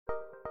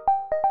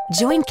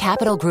Join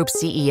Capital Group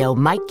CEO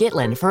Mike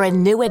Gitlin for a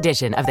new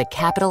edition of the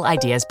Capital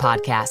Ideas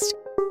Podcast.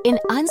 In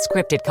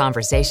unscripted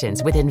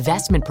conversations with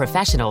investment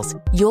professionals,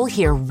 you'll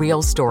hear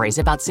real stories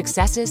about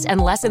successes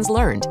and lessons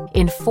learned,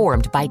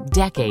 informed by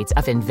decades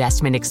of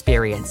investment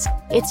experience.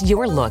 It's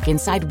your look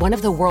inside one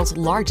of the world's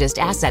largest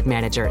asset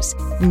managers.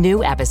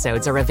 New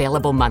episodes are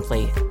available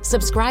monthly.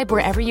 Subscribe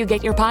wherever you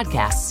get your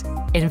podcasts.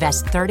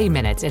 Invest 30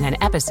 minutes in an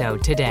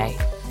episode today.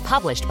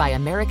 Published by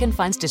American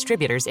Funds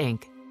Distributors,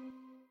 Inc.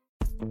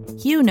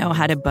 You know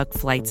how to book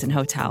flights and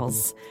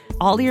hotels.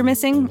 All you're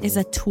missing is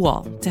a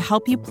tool to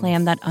help you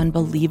plan that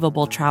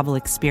unbelievable travel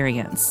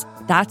experience.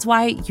 That's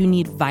why you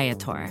need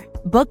Viator.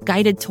 Book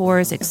guided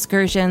tours,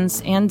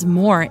 excursions, and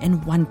more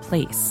in one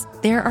place.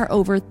 There are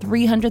over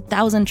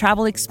 300,000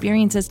 travel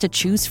experiences to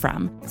choose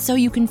from, so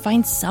you can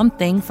find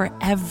something for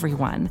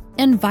everyone.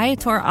 And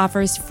Viator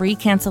offers free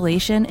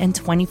cancellation and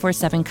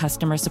 24/7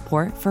 customer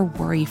support for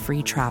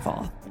worry-free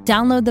travel.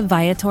 Download the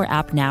Viator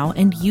app now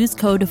and use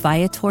code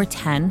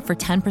Viator10 for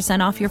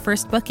 10% off your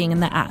first booking in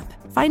the app.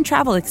 Find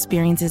travel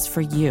experiences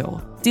for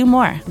you. Do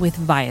more with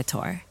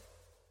Viator.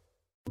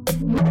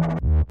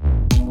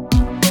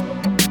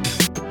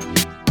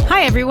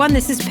 Hi, everyone.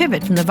 This is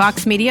Pivot from the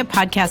Vox Media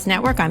Podcast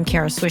Network. I'm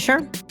Kara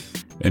Swisher.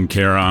 And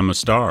Kara, I'm a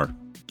star.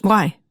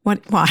 Why?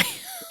 What? Why?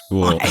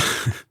 Well,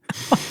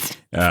 Why?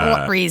 For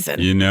what reason?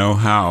 You know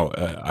how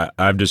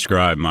I've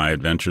described my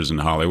adventures in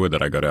Hollywood,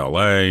 that I go to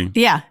L.A.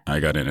 Yeah.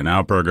 I got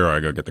In-N-Out Burger. I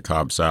go get the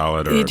Cobb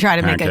salad or you try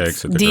to make a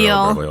pancakes at the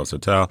deal. Beverly Hills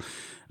Hotel.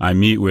 I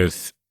meet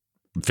with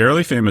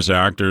fairly famous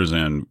actors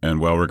and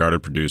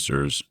well-regarded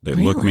producers. They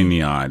look me in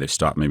the eye. They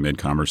stop me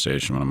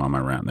mid-conversation when I'm on my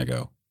rant, and they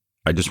go,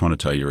 I just want to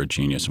tell you you're a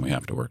genius and we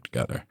have to work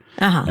together.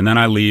 Uh-huh. And then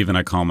I leave and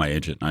I call my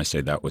agent and I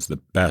say, that was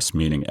the best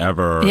meeting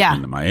ever. Yeah.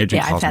 And my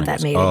agent calls me and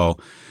goes, oh,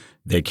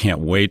 they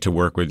can't wait to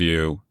work with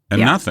you.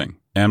 And nothing.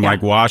 And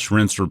like wash,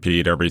 rinse,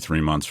 repeat every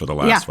 3 months for the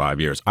last 5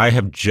 years. I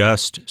have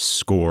just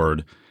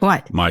scored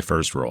my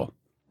first role.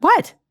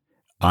 What?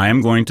 I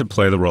am going to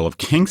play the role of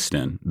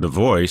Kingston, the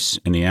voice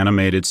in the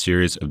animated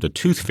series of The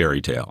Tooth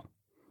Fairy Tale.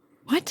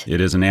 What?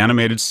 It is an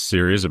animated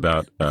series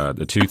about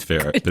the Tooth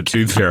Fairy. The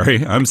Tooth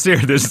Fairy. I'm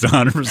serious. This is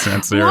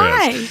 100% serious.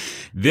 Why?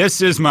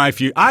 This is my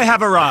future. I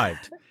have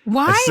arrived.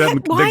 Why?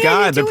 The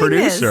guy, the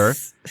producer.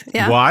 This?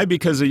 Yeah. Why?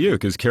 Because of you.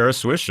 Because Kara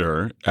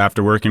Swisher,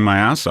 after working my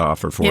ass off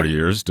for 40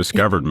 years,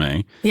 discovered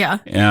me. Yeah.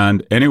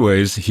 And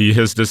anyways, he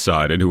has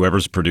decided,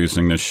 whoever's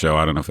producing this show,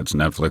 I don't know if it's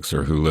Netflix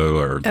or Hulu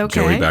or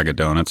Joey Bag of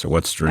Donuts or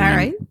what streaming. All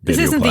right. This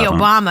video isn't platform.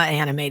 the Obama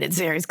animated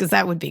series, because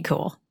that would be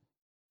cool.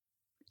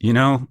 You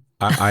know,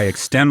 I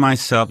extend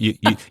myself.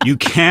 You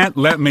can't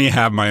let me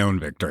have my own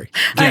victory.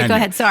 All right, go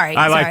ahead. Sorry.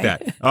 I like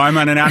that. Oh, I'm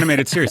on an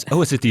animated series.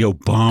 Oh, is it the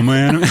Obama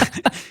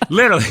animated?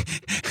 Literally,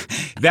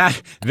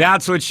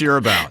 that's what you're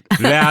about.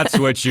 That's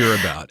what you're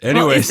about.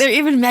 Anyways. Well, is there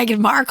even Meghan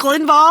Markle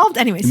involved?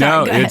 Anyway,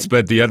 sorry, go ahead.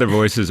 But the other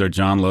voices are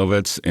John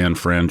Lovitz and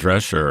Fran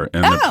Drescher.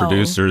 And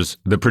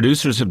the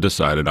producers have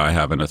decided I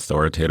have an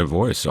authoritative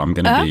voice. So I'm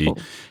going to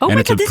be. Oh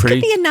my God, this could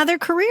be another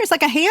career. It's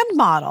like a hand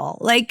model.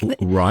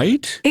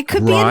 Right? It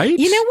could be.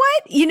 You know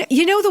what?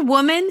 You know the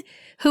woman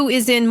who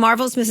is in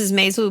Marvelous Mrs.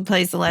 Maisel, who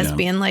plays the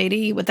lesbian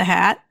lady with the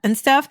hat and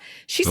stuff?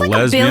 She's like a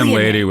billionaire. Lesbian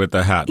lady with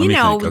the hat. Let me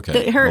think.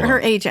 Okay, her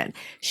agent.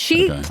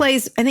 She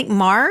plays, I think,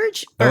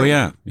 Marge.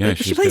 Yeah.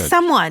 She plays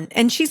someone,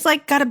 and she's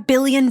like got $1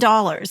 billion.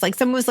 Like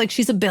someone was like,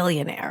 she's a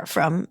billionaire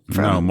from.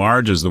 No,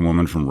 Marge is the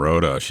woman from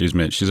Rhoda. She's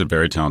a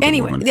very talented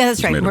woman. Yeah,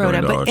 that's right,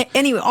 Rhoda. But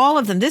anyway, all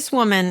of them. This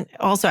woman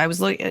also, I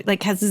was looking,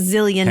 like, has a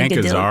zillion. Hank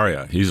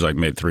Azaria. He's like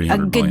made $300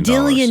 million. $1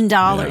 gadillion.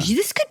 Yeah.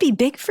 This could be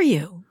big for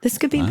you. This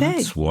could be big.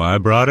 That's why I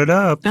brought it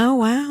up. Oh,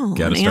 wow.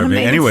 Got to start.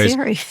 Anyways,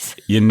 series.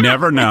 You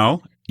never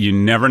know. You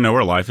never know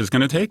where life is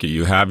going to take you.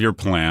 You have your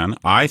plan.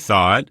 I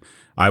thought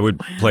I would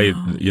play,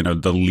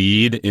 the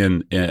lead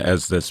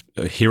as this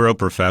hero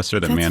professor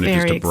that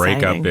manages to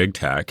break up big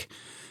tech.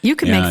 You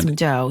could make some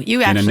dough.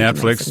 You actually in a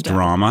Netflix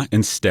drama.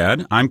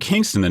 Instead, I'm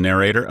Kingston, the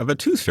narrator of a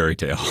Tooth Fairy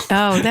Tale.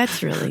 Oh,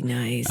 that's really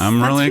nice.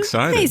 I'm really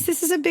excited. Nice.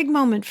 This is a big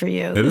moment for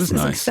you. This is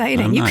nice.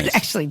 Exciting. You could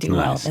actually do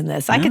well in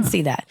this. I can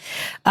see that.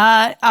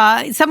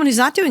 Someone who's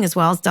not doing as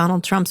well as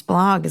Donald Trump's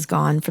blog is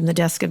gone from the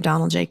desk of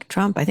Donald J.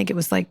 Trump. I think it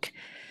was like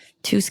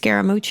 2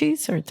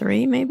 Scaramucci's or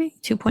 3, maybe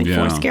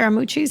 2.4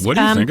 Scaramucci's. What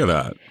do you think of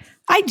that?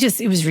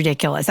 It was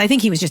ridiculous. I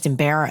think he was just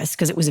embarrassed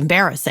because it was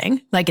embarrassing.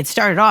 Like it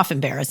started off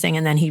embarrassing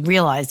and then he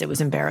realized it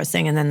was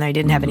embarrassing and then they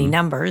didn't have any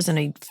numbers and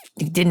he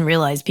didn't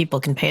realize people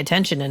can pay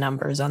attention to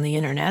numbers on the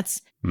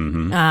internets.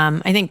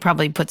 I think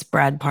probably puts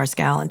Brad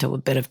Parscale into a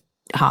bit of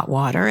hot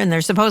water. And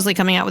they're supposedly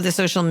coming out with a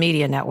social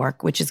media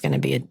network, which is going to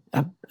be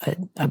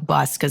a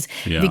bust because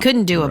if he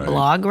couldn't do a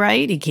blog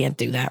right, he can't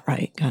do that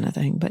right kind of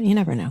thing. But you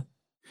never know.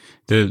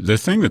 The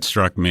thing that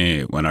struck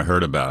me when I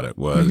heard about it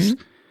was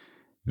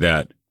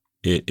that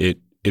it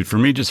for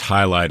me just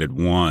highlighted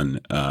one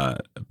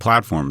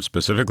platform,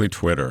 specifically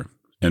Twitter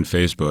and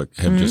Facebook,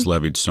 have just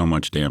levied so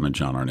much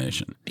damage on our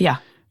nation. Yeah.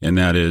 And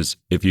that is,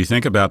 if you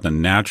think about the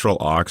natural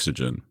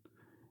oxygen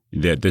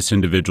that this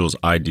individual's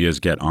ideas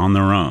get on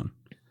their own,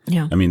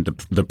 Yeah. I mean,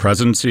 the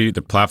presidency,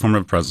 the platform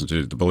of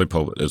presidency, the bully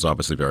pulpit is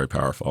obviously very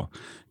powerful.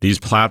 These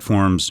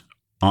platforms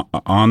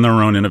on their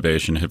own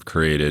innovation have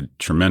created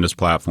tremendous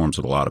platforms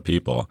with a lot of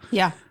people.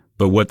 Yeah.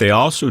 But what they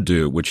also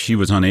do, which he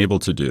was unable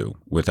to do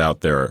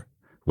without them,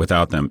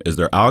 is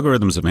their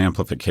algorithms of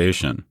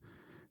amplification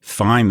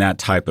find that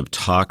type of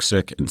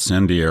toxic,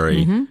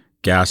 incendiary,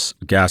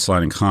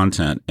 gaslighting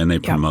content, and they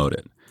promote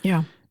it.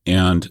 Yeah.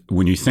 And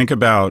when you think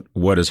about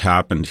what has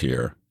happened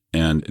here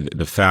and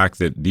the fact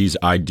that these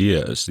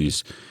ideas,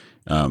 these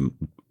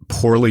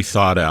poorly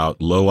thought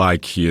out, low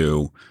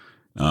IQ,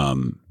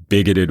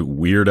 bigoted,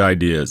 weird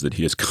ideas that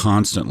he is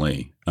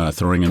constantly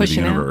throwing into the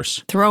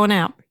universe, throwing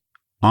out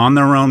on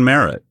their own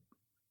merit,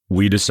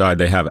 we decide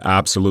they have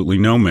absolutely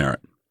no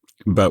merit.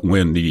 But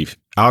when the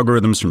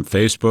algorithms from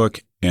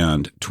Facebook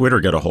and Twitter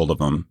get a hold of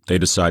them, they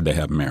decide they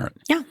have merit.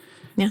 Yeah.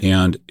 Yeah.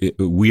 And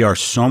we are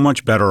so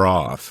much better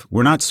off.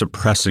 We're not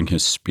suppressing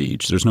his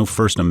speech. There's no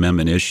First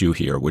Amendment issue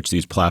here, which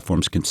these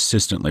platforms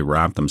consistently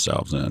wrap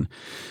themselves in.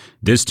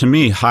 This, to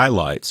me,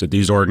 highlights that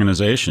these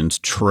organizations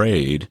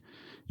trade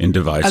in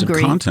divisive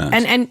content.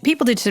 And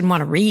people just didn't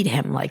want to read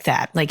him like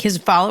that. Like his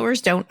followers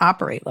don't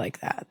operate like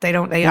that. They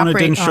operate. It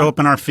didn't show up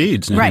in our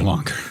feeds any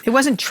longer. It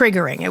wasn't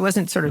triggering. It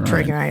wasn't sort of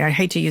triggering. I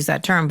hate to use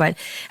that term, but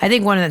I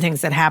think one of the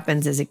things that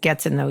happens is it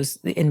gets in those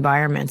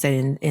environments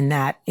and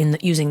in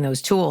using those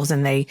tools,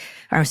 and they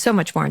are so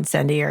much more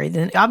incendiary.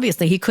 Then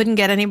obviously he couldn't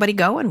get anybody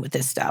going with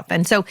this stuff,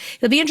 and so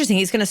it'll be interesting.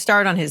 He's going to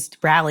start on his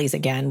rallies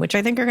again, which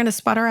I think are going to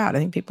sputter out. I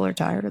think people are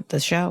tired of the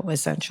show.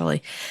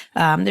 Essentially,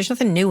 there's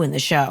nothing new in the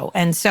show,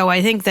 and so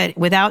I think that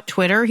without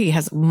Twitter, he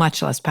has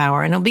much less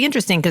power. And it'll be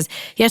interesting because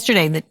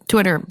yesterday,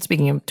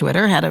 speaking of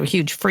Twitter, had a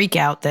huge freak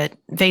out that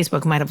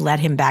Facebook might have let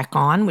him back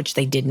on, which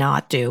they did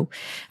not do.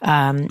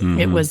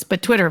 But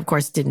Twitter, of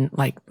course, didn't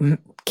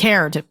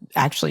care to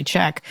actually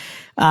check.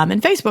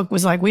 And Facebook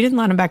was like, we didn't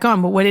let him back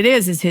on. But what it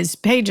is his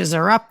pages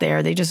are up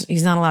there.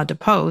 He's not allowed to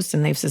post,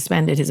 and they've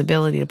suspended his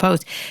ability to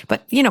post.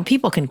 But,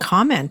 people can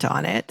comment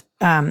on it.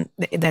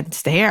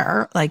 That's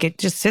there. Like it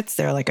just sits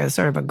there like a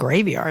sort of a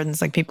graveyard, and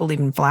it's like people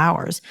leaving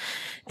flowers.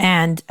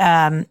 And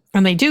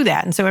they do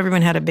that. And so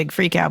everyone had a big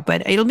freak out.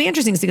 But it'll be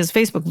interesting because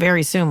Facebook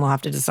very soon will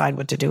have to decide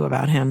what to do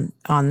about him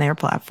on their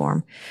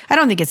platform. I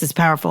don't think it's as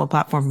powerful a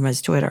platform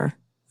as Twitter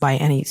by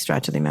any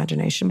stretch of the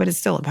imagination, but it's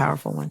still a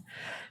powerful one.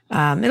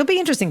 It'll be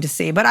interesting to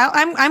see. But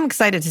I'm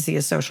excited to see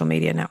a social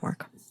media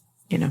network,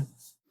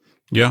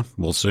 Yeah,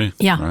 we'll see.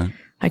 Yeah. Right.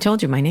 I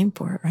told you my name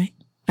for it, right?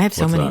 I have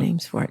so many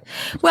names for it.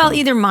 Well,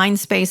 either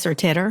Mindspace or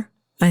Titter.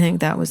 I think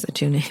that was the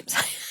two names.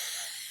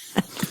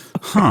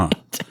 Huh.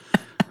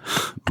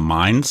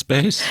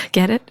 Mindspace?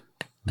 Get it?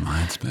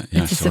 Mindspace.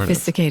 Yeah, it's a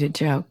sophisticated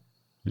joke.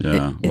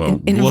 Yeah.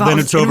 Then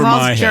it's over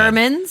my head.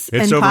 Germans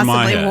it's and over possibly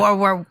my head. World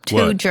War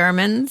II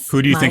Germans.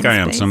 Who do you think I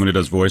am? Someone who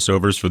does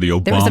voiceovers for the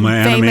Obama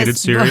animated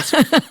series?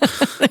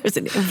 There's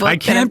a book I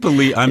can't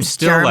believe I'm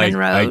still German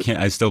wrote.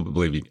 I still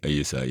believe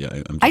you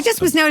said I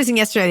just was noticing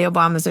yesterday the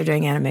Obamas are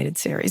doing animated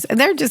series, and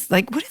they're just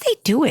like, what are they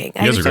doing?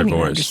 I just don't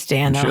even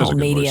understand their whole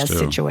media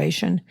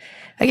situation.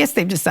 I guess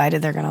they've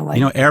decided they're going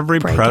to every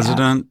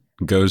president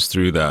goes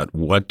through that.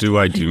 What do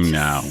I do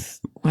now?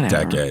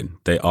 Decade.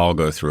 They all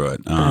go through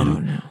it. I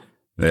don't know.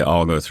 They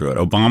all go through it.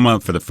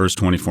 Obama, for the first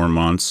 24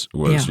 months,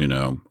 was,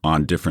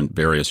 on different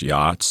various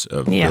yachts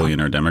of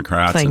billionaire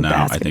Democrats. Playing and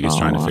now I think he's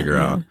trying to figure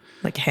out,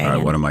 all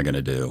right, what am I going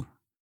to do?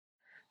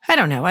 I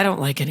don't know. I don't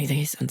like anything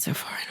he's done so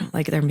far. I don't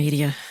like their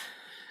media.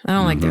 I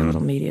don't like their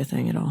little media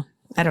thing at all.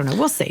 I don't know.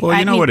 We'll see. Well,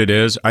 you know what it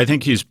is? I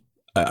think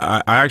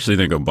I actually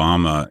think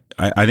Obama,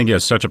 I think he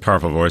has such a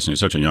powerful voice and he's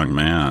such a young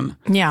man.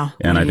 Yeah.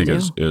 And I think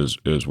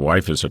his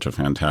wife is such a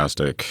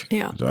fantastic,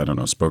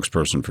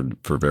 spokesperson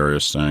for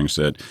various things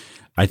that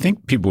I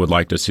think people would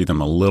like to see them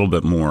a little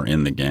bit more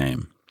in the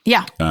game.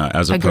 Yeah.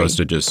 As opposed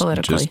to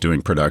just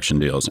doing production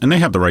deals. And they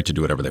have the right to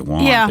do whatever they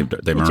want. Yeah.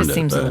 They've earned it. It just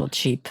seems a little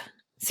cheap.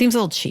 Seems a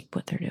little cheap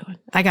what they're doing.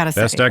 I got to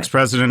say. Best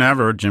ex-president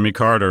ever, Jimmy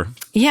Carter.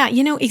 Yeah,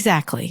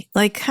 exactly.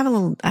 Like have a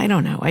little, I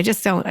don't know. I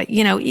just don't,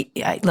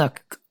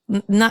 look,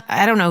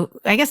 I don't know.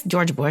 I guess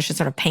George Bush is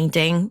sort of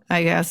painting,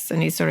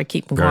 and he's sort of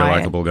keeping quiet. Very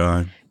likable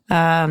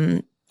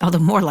guy. Although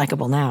more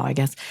likable now, I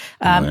guess.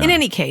 In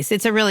any case,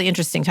 it's a really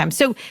interesting time.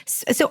 So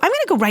I'm going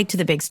to go right to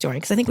the big story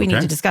because I think we need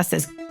to discuss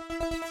this.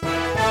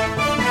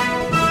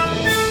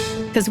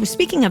 Because we're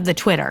speaking of the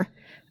Twitter,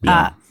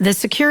 the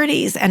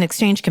Securities and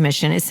Exchange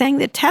Commission is saying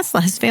that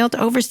Tesla has failed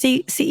to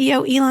oversee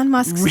CEO Elon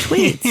Musk's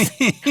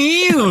tweets.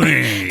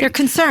 Really? They're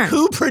concerned.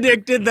 Who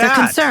predicted that?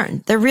 They're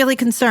concerned. They're really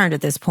concerned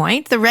at this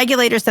point. The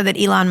regulator said that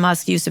Elon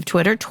Musk's use of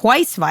Twitter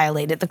twice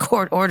violated the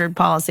court-ordered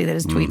policy that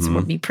his tweets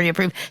would be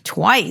pre-approved.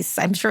 Twice.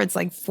 I'm sure it's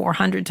like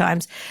 400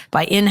 times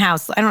by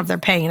in-house. I don't know if they're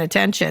paying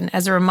attention.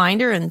 As a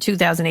reminder, in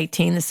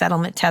 2018, the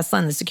settlement Tesla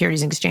and the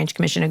Securities and Exchange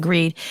Commission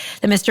agreed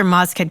that Mr.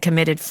 Musk had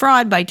committed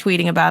fraud by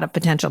tweeting about a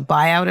potential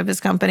buyout of his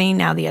company. company.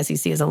 Now the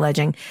SEC is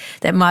alleging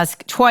that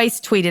Musk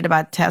twice tweeted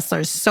about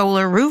Tesla's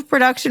solar roof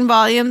production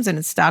volumes and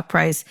its stock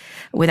price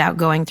without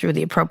going through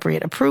the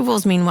appropriate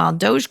approvals. Meanwhile,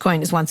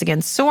 Dogecoin is once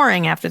again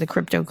soaring after the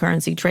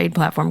cryptocurrency trade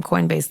platform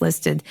Coinbase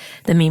listed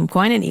the meme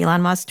coin, and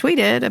Elon Musk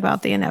tweeted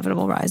about the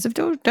inevitable rise of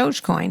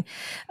Dogecoin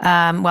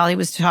while he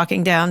was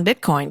talking down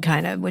Bitcoin,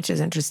 kind of, which is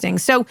interesting.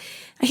 So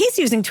he's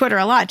using Twitter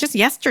a lot. Just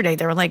yesterday,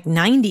 there were like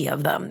 90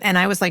 of them. And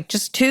I was like,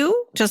 just two?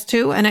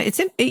 And it's,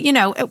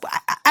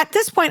 at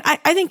this point,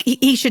 I think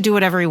he should do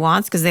whatever he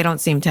wants because they don't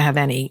seem to have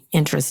any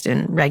interest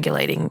in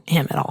regulating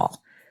him at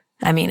all.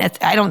 I mean,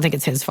 I don't think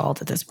it's his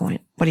fault at this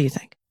point. What do you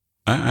think?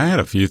 I had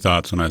a few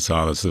thoughts when I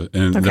saw this.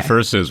 And the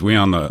first is we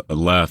on the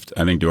left,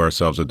 I think, do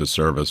ourselves a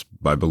disservice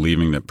by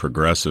believing that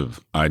progressive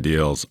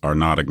ideals are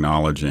not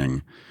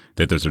acknowledging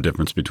that there's a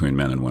difference between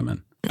men and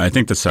women. I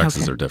think the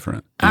sexes are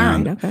different. All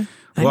right, okay.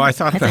 Well, I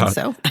think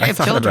so. I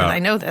have children. I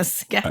know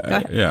this. Yeah, go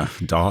ahead. Yeah,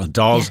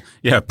 dolls.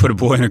 Yeah, put a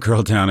boy and a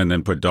girl down and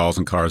then put dolls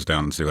and cars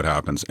down and see what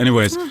happens.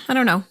 Anyways. I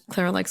don't know.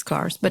 Clara likes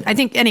cars. But I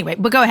think, anyway,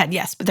 but go ahead.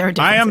 Yes, but there are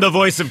differences. I am the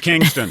voice of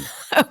Kingston.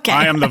 Okay.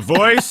 I am the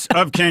voice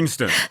of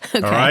Kingston.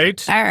 Okay. All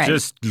right? All right.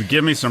 Just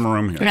give me some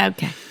room here.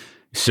 Okay.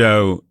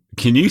 So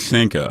can you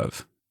think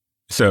of,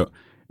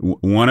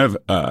 one of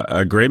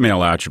a great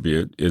male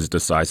attribute is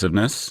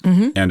decisiveness,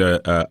 and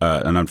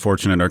an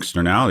unfortunate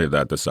externality of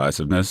that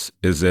decisiveness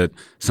is that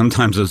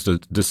sometimes those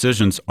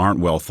decisions aren't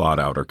well thought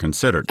out or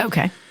considered.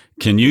 Okay.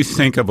 Can you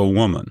think of a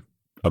woman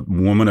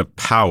of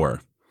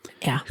power,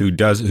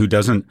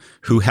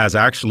 who has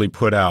actually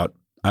put out,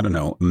 I don't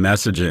know,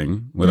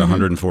 messaging with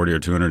 140 or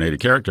 280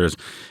 characters,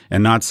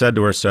 and not said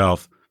to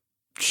herself,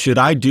 "Should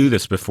I do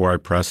this before I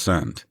press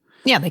send?"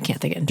 Yeah, they can't.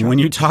 They get in trouble. When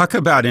you talk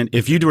about it,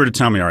 if you were to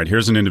tell me, all right,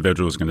 here's an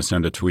individual who's going to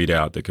send a tweet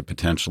out that could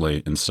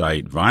potentially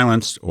incite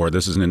violence, or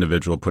this is an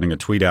individual putting a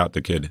tweet out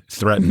that could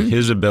threaten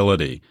his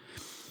ability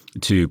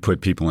to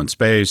put people in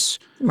space,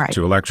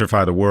 to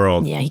electrify the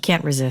world. Yeah, he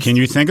can't resist. Can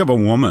you think of a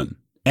woman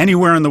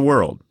anywhere in the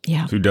world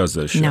who does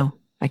this shit? No,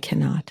 I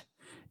cannot.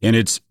 And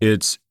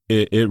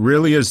it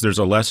really is, there's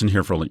a lesson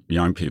here for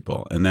young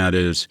people, and that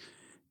is,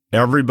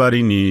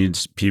 everybody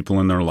needs people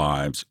in their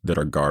lives that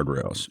are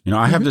guardrails.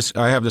 I have this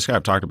guy,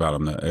 I've talked about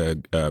him,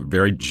 a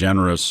very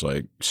generous,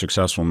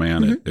 successful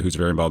man who's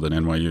very involved at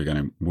NYU, a guy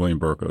named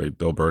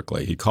Bill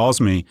Berkeley. He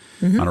calls me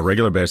on a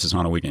regular basis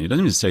on a weekend. He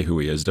doesn't even say who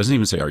he is. Doesn't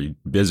even say, "Are you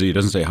busy?" He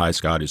doesn't say, "Hi,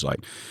 Scott." He's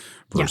like,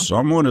 "For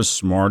someone as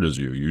smart as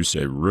you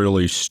say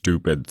really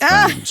stupid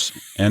things."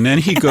 And then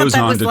he goes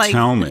on to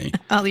tell me.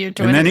 And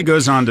then he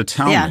goes on to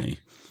tell me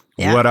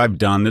what I've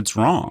done that's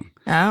wrong.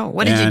 Oh,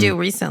 what did you do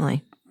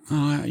recently?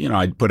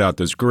 I put out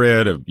this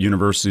grid of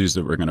universities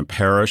that were going to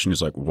perish. And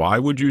he's like, "Why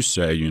would you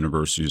say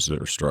universities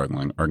that are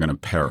struggling are going to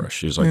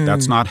perish?" He's like,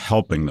 "That's not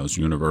helping those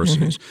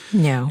universities."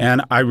 No.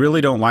 And I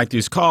really don't like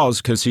these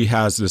calls because he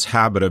has this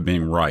habit of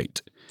being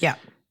right. Yeah.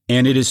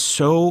 And it is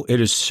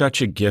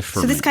such a gift for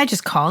me. So this guy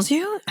just calls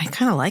you? I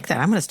kind of like that.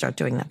 I'm going to start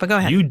doing that. But go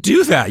ahead. You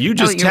do that. You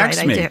just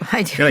text me.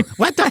 I do. You're like,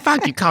 "What the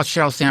fuck? You call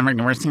Sheryl Sandberg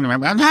the worst thing?"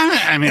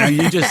 I mean,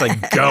 you just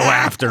go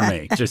after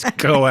me. Just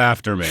go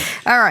after me.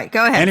 All right,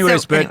 go ahead.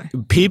 Anyways,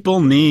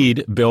 people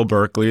need Bill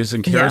Berkeley's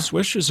and Kara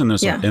Swisher's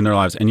in their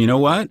lives. And you know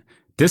what?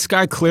 This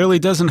guy clearly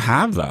doesn't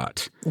have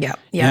that. Yeah.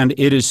 And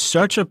it is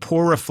such a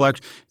poor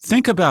reflection.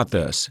 Think about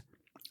this.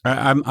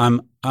 I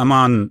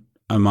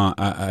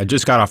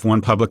just got off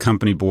one public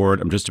company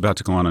board. I'm just about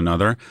to go on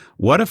another.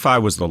 What if I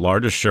was the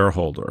largest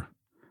shareholder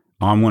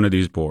on one of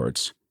these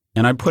boards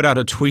and I put out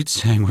a tweet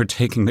saying we're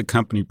taking the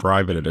company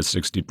private at a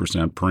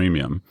 60%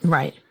 premium?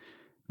 Right.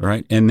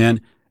 Right. And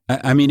then,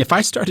 I mean, if I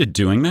started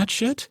doing that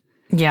shit,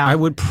 I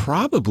would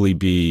probably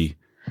be.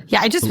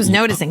 Yeah, I just was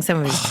noticing some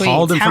of his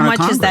tweets. How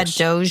much is that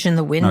Doge in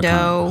the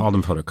window? Hauled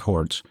in front of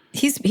courts.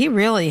 He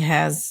really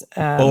has.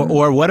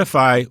 Or what if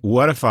I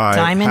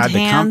Diamond had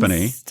the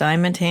company?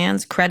 Diamond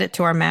hands. Credit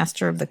to our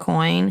master of the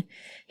coin.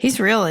 He's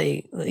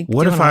really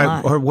what doing if a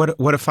lot.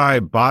 What if I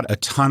bought a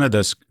ton of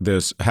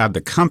this had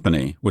the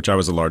company, which I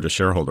was the largest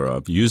shareholder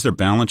of, use their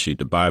balance sheet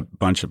to buy a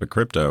bunch of a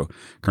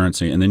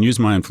cryptocurrency, and then use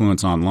my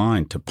influence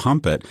online to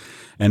pump it,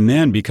 and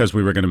then because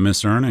we were going to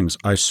miss earnings,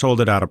 I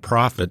sold it out of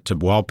profit to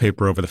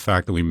wallpaper over the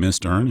fact that we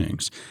missed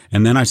earnings,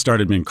 and then I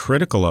started being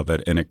critical of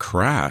it, and it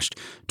crashed.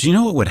 Do you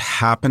know what would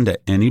happen to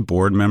any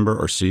board member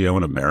or CEO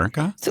in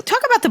America? So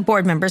talk about the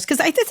board members, because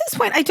at this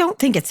point, I don't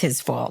think it's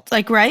his fault.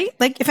 Right?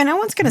 If no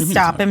one's going to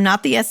stop him,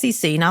 not the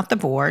SEC, not the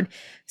board,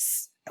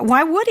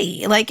 why would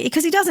he?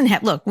 Because he doesn't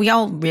have, look, we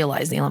all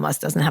realize Elon Musk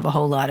doesn't have a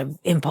whole lot of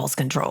impulse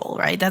control,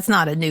 right? That's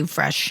not a new,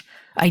 fresh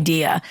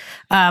idea.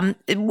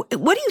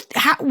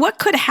 What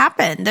could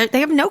happen? They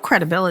have no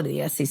credibility,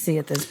 the SEC,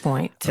 at this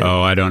point.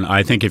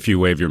 I think if you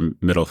wave your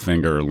middle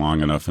finger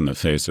long enough in the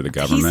face of the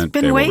government,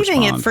 he's been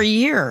waving it for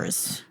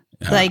years.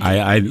 Let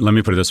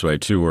me put it this way,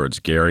 2 words,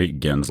 Gary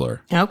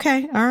Gensler.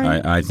 Okay, all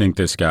right. I think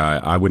this guy,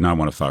 I would not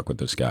want to fuck with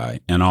this guy.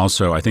 And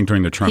also, I think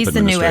during the Trump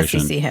administration.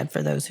 He's the new SEC head,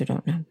 for those who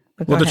don't know.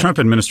 The Trump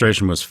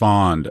administration was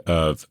fond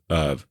of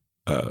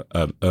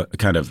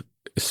kind of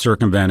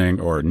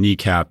circumventing or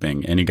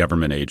kneecapping any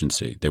government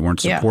agency. They weren't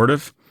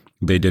supportive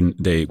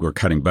They were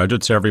cutting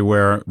budgets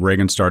everywhere.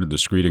 Reagan started the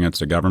screed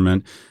against the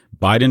government.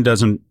 Biden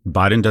doesn't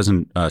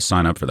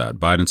sign up for that.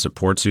 Biden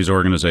supports these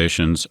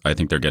organizations. I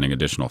think they're getting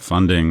additional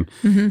funding.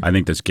 I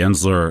think this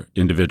Gensler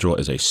individual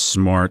is a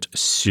smart,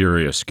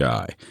 serious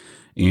guy.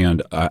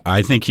 And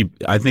I think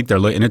they're,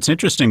 and it's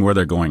interesting where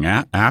they're going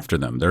after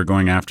them. They're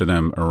going after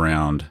them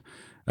around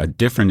a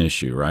different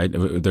issue, right?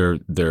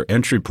 Their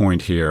entry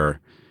point here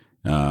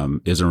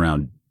is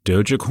around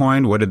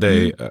Dogecoin. What did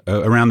they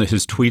around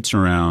his tweets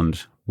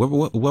around?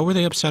 What were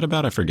they upset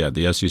about? I forget.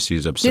 The SEC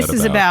is upset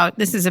about.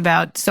 This is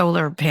about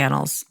solar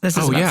panels. This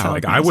is about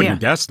solar panels. I wouldn't have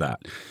guessed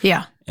that.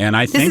 Yeah, and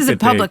I think this is a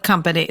public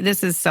company.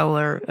 This is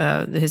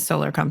his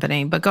solar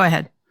company. But go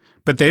ahead.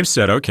 But they've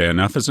said, okay,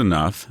 enough is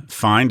enough.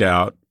 Find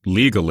out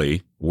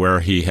legally where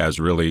he has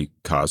really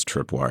caused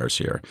tripwires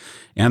here.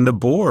 And the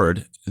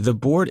board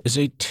is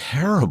a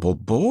terrible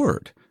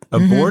board. A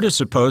board is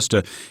supposed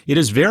to, it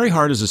is very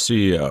hard as a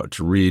CEO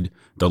to read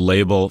the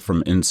label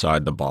from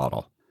inside the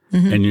bottle.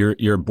 And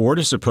your board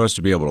is supposed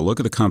to be able to look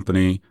at the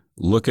company,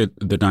 look at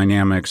the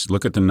dynamics,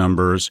 look at the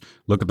numbers,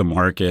 look at the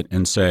market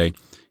and say,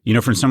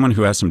 for someone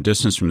who has some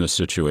distance from this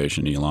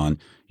situation, Elon,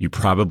 you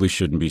probably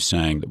shouldn't be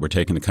saying that we're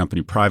taking the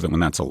company private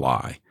when that's a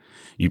lie.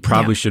 You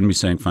probably shouldn't be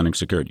saying funding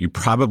secured. You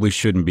probably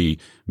shouldn't be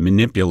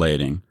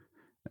manipulating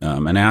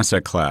an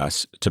asset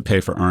class to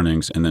pay for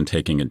earnings and then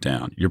taking it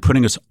down. You're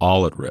putting us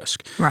all at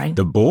risk. Right.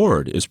 The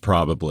board is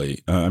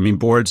probably,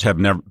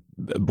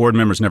 board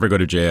members never go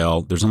to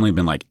jail. There's only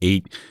been like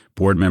 8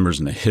 board members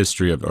in the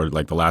history of, or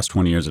like the last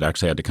 20 years that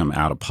actually had to come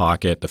out of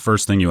pocket. The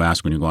first thing you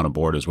ask when you go on a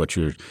board is what's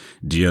your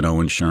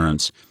D&O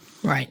insurance.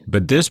 Right.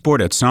 But this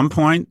board, at some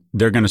point,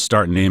 they're going to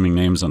start naming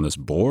names on this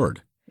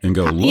board and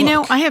go,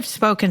 look. I have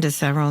spoken to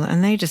several,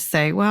 and they just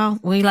say, well,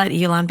 we let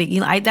Elon be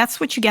Elon. That's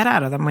what you get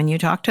out of them when you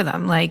talk to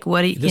them. Like,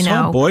 what do you know? This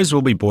whole boys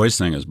will be boys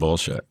thing is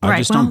bullshit. I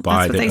just don't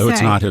buy that. Oh,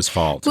 it's not his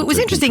fault. What was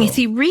interesting is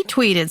he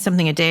retweeted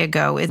something a day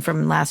ago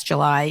from last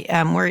July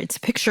where it's a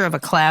picture of a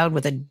cloud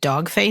with a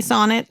dog face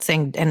on it,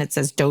 and it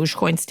says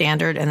Dogecoin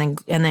standard, and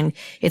then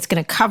it's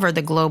going to cover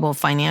the global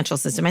financial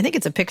system. I think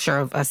it's a picture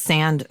of a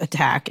sand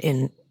attack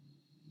in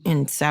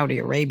Saudi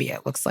Arabia.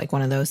 It looks like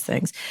one of those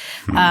things.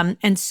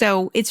 And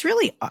so it's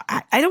really,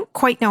 I don't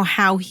quite know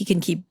how he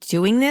can keep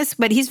doing this,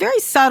 but he's very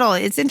subtle.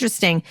 It's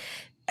interesting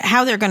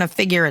how they're going to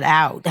figure it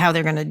out, how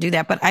they're going to do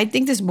that. But I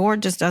think this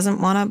board just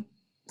doesn't want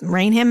to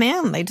rein him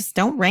in. They just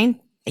don't rein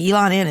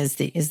Elon in is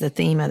the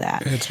theme of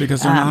that. It's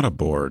because they're not a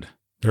board.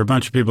 They're a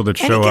bunch of people that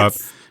show up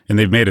and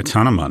they've made a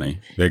ton of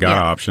money. They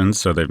got options.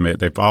 So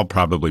they've all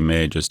probably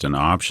made just in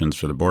options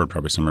for the board,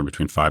 probably somewhere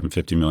between $5 and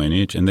 $50 million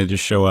each. And they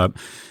just show up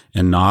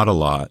and nod a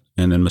lot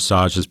and then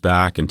massage his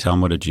back and tell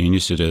him what a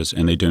genius it is.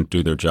 And they don't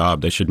do their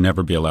job. They should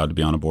never be allowed to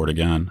be on a board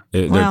again.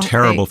 They're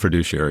terrible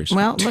fiduciars.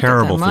 Well,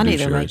 terrible look at the money fiduciaries.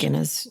 they're making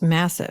is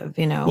massive,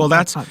 Well,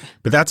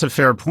 that's a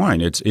fair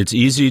point. It's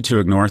easy to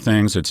ignore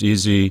things. It's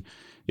easy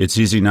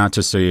not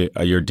to say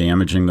you're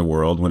damaging the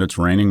world when it's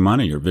raining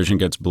money. Your vision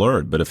gets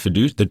blurred. But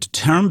the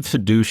term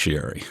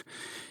fiduciary,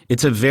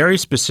 it's a very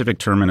specific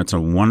term and it's a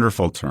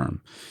wonderful term.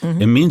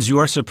 It means you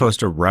are supposed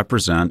to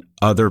represent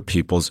other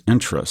people's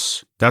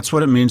interests. That's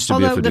what it means to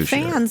be a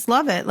fiduciary. The fans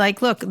love it.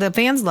 Like, look, the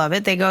fans love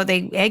it. They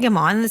egg him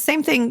on. And the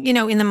same thing,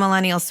 in the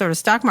millennial sort of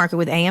stock market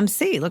with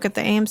AMC. Look at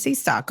the AMC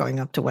stock going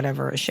up to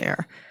whatever a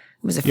share.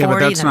 Was it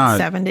 40, then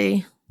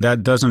 70?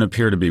 That doesn't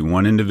appear to be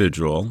one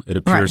individual. It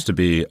appears to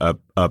be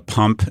a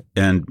pump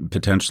and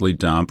potentially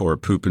dump or a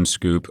poop and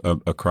scoop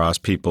across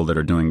people that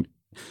are doing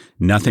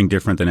nothing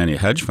different than any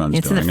hedge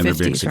fund's doing, and they're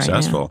being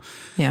successful.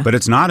 Right. But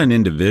it's not an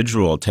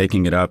individual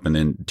taking it up and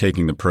then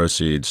taking the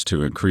proceeds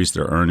to increase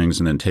their earnings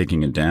and then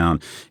taking it down.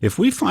 If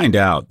we find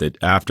out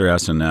that after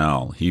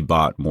SNL he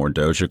bought more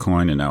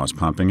Dogecoin and now is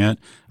pumping it,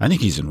 I think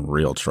he's in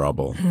real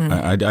trouble.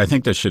 I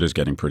think this shit is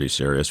getting pretty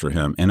serious for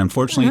him. And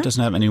unfortunately, he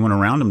doesn't have anyone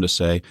around him to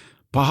say,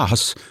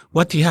 boss,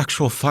 what the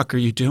actual fuck are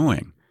you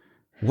doing?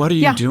 What are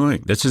you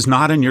doing? This is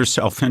not in your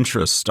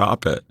self-interest.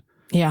 Stop it.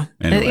 Yeah.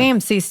 Anyway. The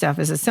AMC stuff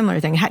is a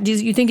similar thing. Do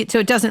you think it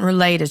doesn't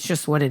relate, it's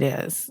just what it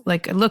is?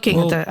 Like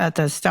looking at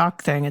the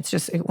stock thing, it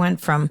went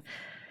from,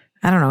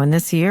 I don't know, in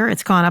this year,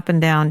 it's gone up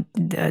and down.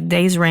 The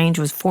day's range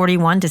was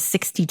 $41 to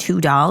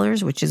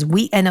 $62, which is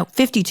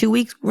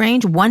 52-week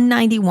range,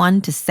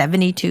 $191 to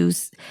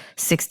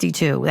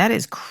 $72.62. That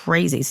is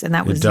crazy. And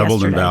that was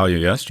doubled in value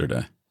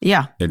yesterday.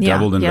 Yeah. It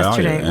doubled in value.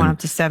 Yesterday it went up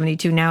to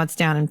 72. Now it's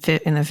down in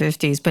the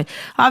 50s. But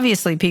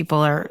obviously people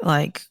are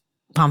like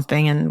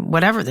pumping and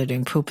whatever they're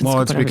doing, poop and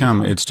well, it's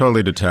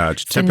totally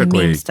detached. It's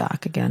typically a meme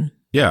stock again.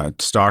 Yeah,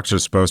 stocks are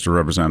supposed to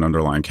represent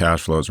underlying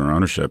cash flows or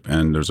ownership,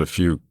 and there's a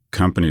few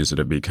companies that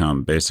have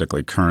become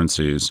basically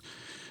currencies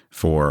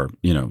for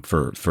I don't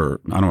want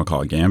to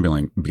call it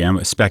gambling,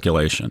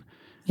 speculation.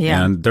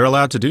 Yeah. And they're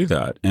allowed to do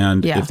that.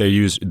 And if they're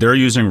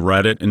using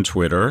Reddit and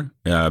Twitter.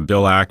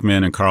 Bill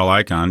Ackman and Carl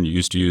Icahn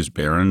used to use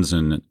Barron's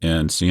and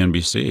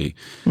CNBC.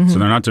 So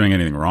they're not doing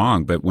anything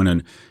wrong. But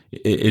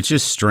it's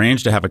just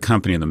strange to have a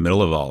company in the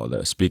middle of all of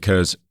this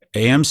because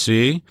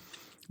AMC,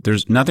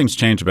 nothing's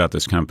changed about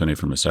this company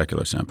from a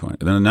secular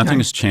standpoint. Nothing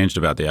has changed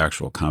about the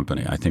actual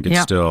company. I think it's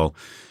still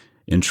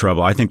in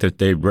trouble. I think that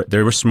they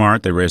were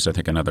smart. They raised, I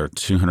think, another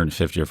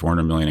 $250 or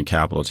 $400 million in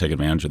capital to take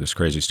advantage of this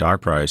crazy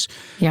stock price.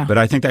 Yeah. But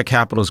I think that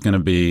capital is going to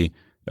be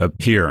a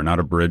pier, not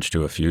a bridge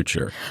to a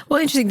future.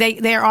 Well,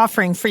 interesting. They're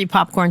offering free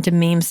popcorn to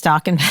meme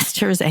stock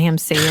investors.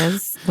 AMC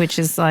is, which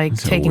is like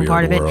taking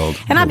part of it.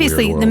 And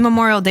obviously, the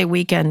Memorial Day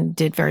weekend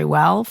did very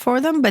well for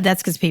them, but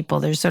that's because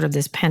there's sort of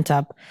this pent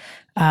up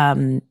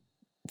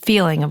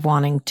feeling of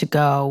wanting to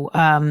go.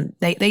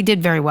 They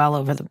did very well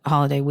over the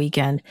holiday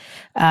weekend.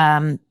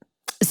 But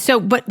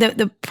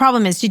the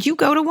problem is, did you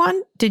go to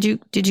one? Did you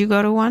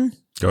go to one?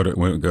 Go to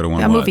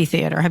one. A movie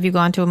theater. Have you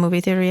gone to a movie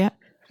theater yet?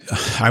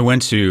 I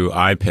went to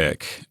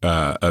IPIC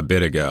a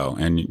bit ago,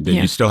 and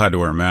you still had to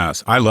wear a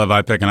mask. I love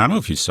IPIC, and I don't know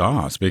if you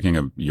saw, speaking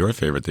of your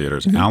favorite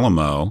theaters,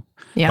 Alamo,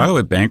 by the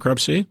way,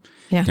 bankruptcy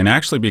can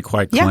actually be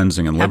quite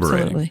cleansing and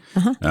liberating.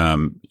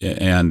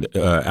 And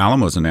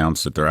Alamo's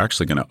announced that they're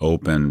actually going to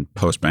open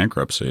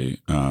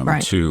post-bankruptcy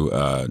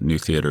to new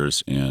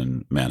theaters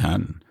in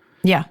Manhattan.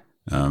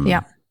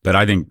 But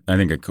I think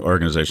an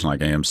organization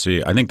like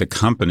AMC, I think the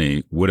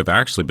company would have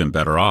actually been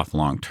better off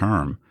long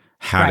term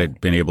had it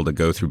been able to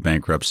go through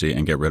bankruptcy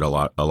and get rid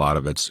of a lot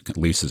of its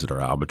leases that are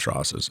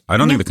albatrosses. I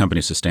don't think the company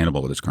is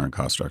sustainable with its current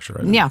cost structure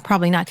right now. Yeah,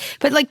 probably not.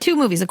 But like two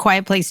movies, A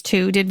Quiet Place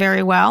 2 did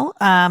very well.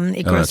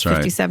 It grossed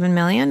 $57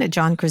 million at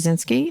John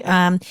Krasinski.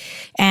 And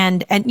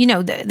you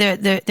know,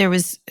 there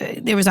was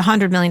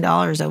 $100 million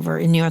over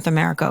in North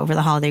America over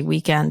the holiday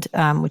weekend,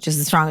 which is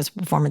the strongest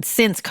performance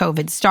since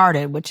COVID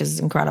started, which is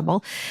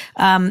incredible.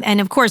 And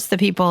of course, the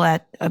people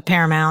at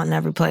Paramount and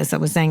every place that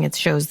was saying it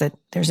shows that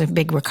there's a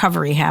big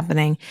recovery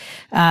happening.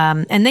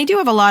 And they do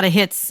have a lot of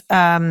hits. They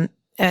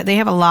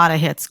have a lot of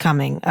hits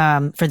coming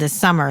for this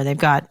summer. They've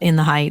got In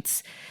the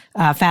Heights,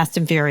 Fast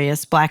and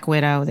Furious, Black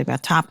Widow. They've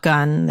got Top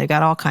Gun. They've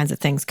got all kinds of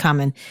things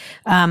coming.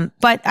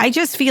 But I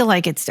just feel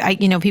like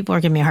people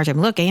are giving me a hard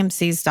time. Look,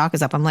 AMC's stock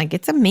is up. I'm like,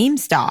 it's a meme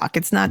stock.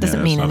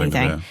 Doesn't mean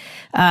anything.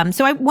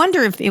 So I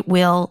wonder if it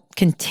will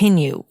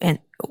continue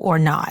or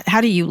not.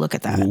 How do you look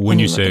at that? When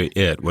you say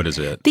it, what is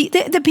it?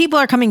 The people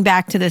are coming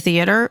back to the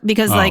theater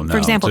because, for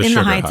example, In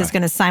the Heights is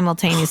going to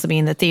simultaneously be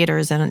in the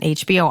theaters and on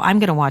HBO. I'm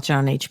going to watch it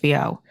on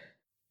HBO.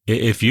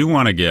 If you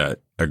want to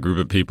get a group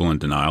of people in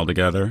denial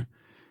together,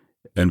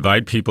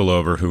 invite people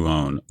over who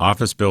own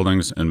office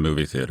buildings and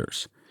movie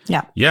theaters.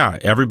 Yeah,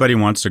 everybody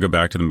wants to go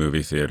back to the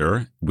movie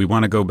theater. We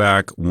want to go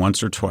back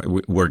once or twice.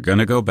 We're going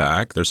to go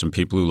back. There's some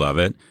people who love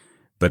it.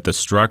 But the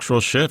structural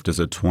shift is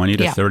that 20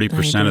 to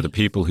 30% of the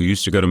people who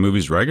used to go to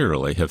movies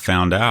regularly have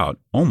found out,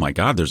 oh my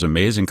God, there's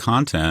amazing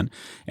content.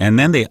 And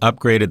then they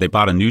upgraded. They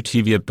bought a new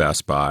TV at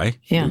Best Buy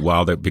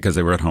because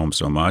they were at home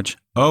so much.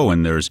 Oh,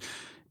 and there's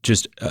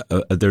just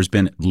there's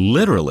been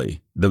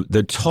literally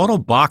the total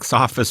box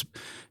office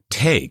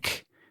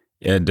take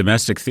in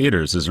domestic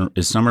theaters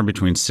is somewhere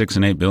between $6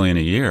 and $8 billion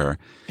a year.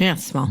 Yeah,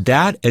 small.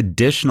 That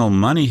additional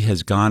money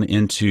has gone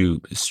into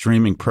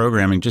streaming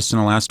programming just in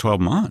the last 12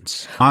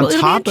 months, on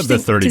top of the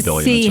 $30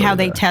 billion. To see how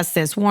they test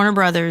this. Warner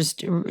Brothers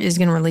is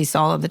going to release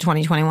all of the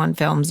 2021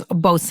 films,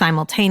 both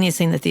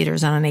simultaneously in the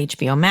theaters and on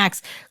HBO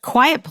Max.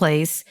 Quiet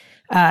Place.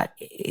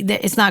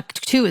 It's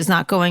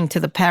not going to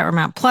the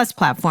Paramount Plus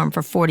platform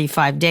for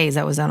 45 days.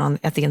 That was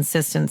at the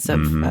insistence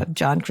of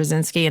John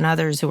Krasinski and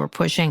others who were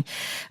pushing.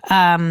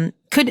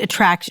 Could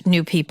attract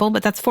new people,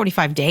 but that's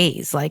 45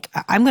 days. Like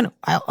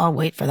I'll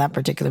wait for that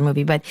particular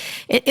movie, but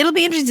it'll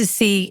be interesting to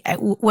see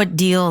what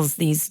deals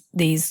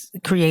these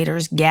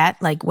creators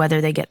get, like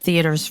whether they get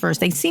theaters first.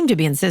 They seem to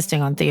be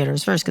insisting on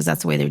theaters first because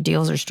that's the way their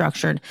deals are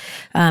structured.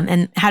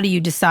 And how do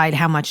you decide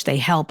how much they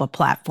help a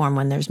platform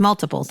when there's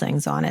multiple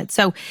things on it?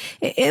 So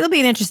it'll be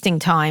an interesting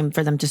time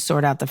for them to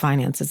sort out the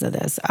finances of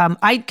this.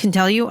 I can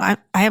tell you, I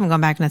haven't gone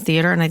back in a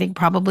theater, and I think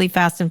probably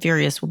Fast and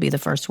Furious will be the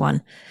first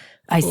one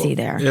I see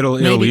there. It'll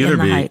either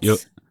be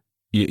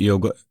you'll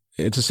go.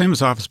 It's the same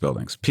as office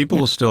buildings.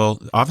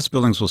 Office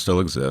buildings will still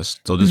exist.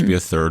 There'll just be a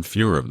third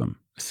fewer of them.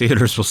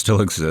 Theaters will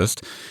still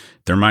exist.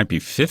 There might be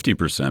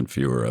 50%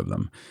 fewer of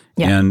them,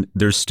 and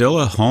there's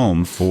still a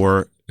home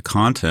for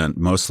content,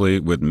 mostly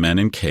with men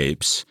in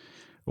capes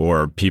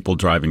or people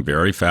driving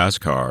very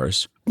fast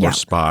cars or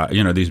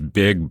these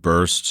big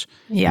bursts,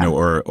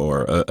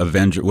 or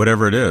Avenger,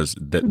 whatever it is.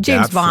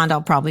 James Bond,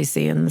 I'll probably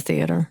see in the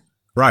theater.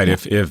 Right.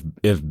 Yeah.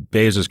 If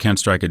Bezos can't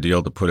strike a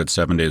deal to put it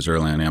 7 days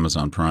early on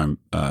Amazon Prime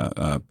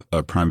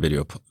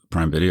Video,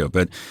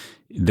 but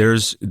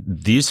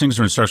these things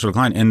are in structural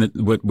decline. And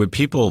what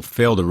people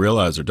fail to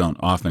realize or don't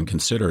often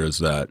consider is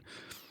that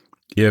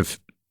if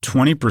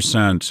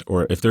 20%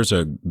 or if there's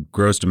a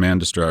gross demand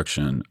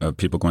destruction of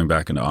people going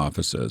back into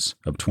offices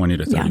of 20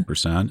 to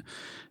 30%,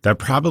 that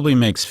probably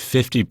makes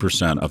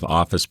 50% of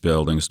office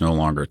buildings no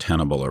longer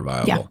tenable or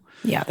viable.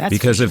 Yeah, that's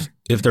because if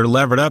they're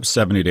levered up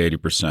 70 to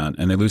 80%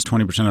 and they lose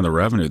 20% of the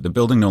revenue, the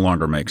building no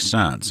longer makes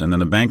sense. And then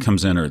the bank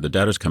comes in or the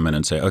debtors come in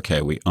and say,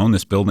 okay, we own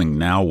this building,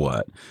 now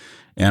what?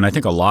 And I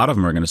think a lot of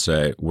them are going to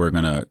say, we're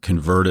going to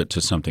convert it to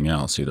something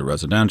else, either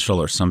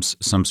residential or some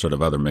sort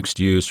of other mixed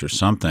use or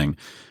something.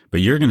 but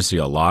you're going to see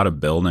a lot of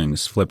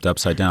buildings flipped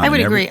upside down. I would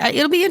agree.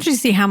 It'll be interesting to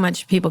see how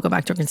much people go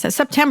back to work and say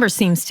September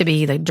seems to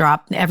be the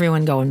drop,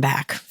 everyone going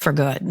back for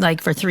good,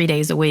 like for 3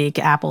 days a week.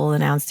 Apple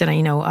announced it. I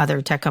know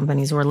other tech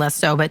companies were less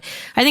so, but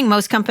I think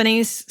most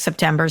companies,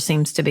 September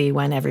seems to be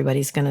when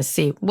everybody's going to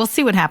see. We'll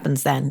see what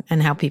happens then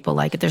and how people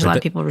like it. There's a lot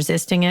of people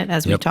resisting it,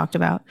 as we've talked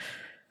about.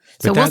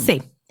 So we'll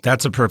see.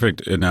 That's a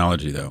perfect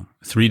analogy, though.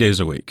 3 days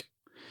a week.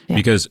 Yeah.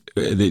 Because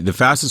the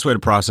fastest way to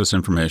process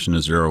information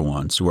is 0 or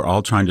 1. So we're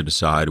all trying to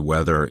decide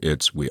whether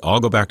it's we all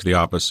go back to the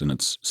office and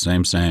it's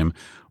same,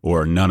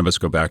 or none of us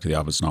go back to the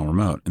office and all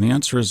remote. And the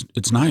answer is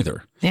it's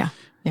neither. Yeah.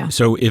 Yeah.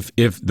 So if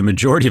the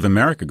majority of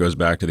America goes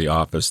back to the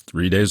office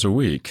 3 days a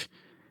week,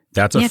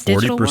 that's a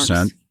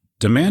 40%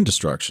 demand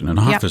destruction in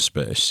office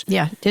space.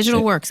 Yeah,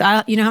 digital works.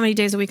 You know how many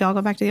days a week I'll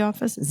go back to the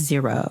office?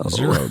 Zero.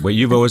 Well,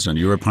 you've always done.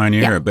 You were a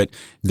pioneer. But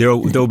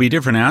there'll be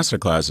different asset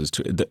classes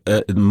too.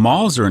 The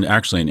malls are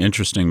actually an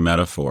interesting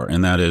metaphor,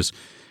 and that is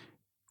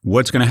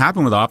what's going to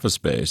happen with office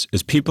space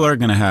is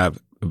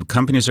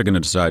companies are going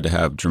to decide to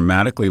have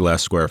dramatically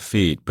less square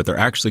feet, but they're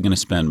actually going to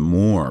spend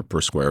more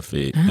per square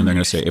feet. And they're going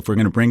to say, if we're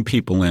going to bring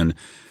people in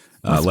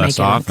less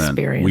often,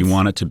 we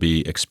want it to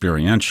be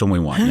experiential. We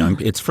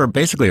want it's for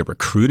basically a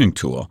recruiting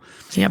tool.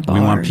 Yeah, we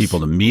want people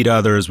to meet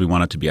others. We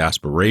want it to be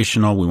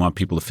aspirational. We want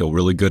people to feel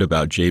really good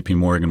about JP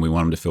Morgan. We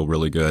want them to feel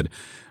really good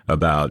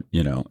about,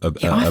 about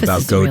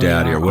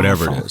GoDaddy or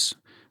whatever it is.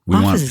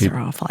 Offices are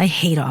awful. I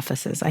hate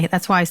offices.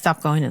 That's why I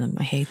stopped going to them.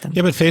 I hate them.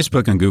 Yeah, but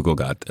Facebook and Google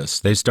got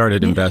this. They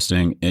started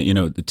investing.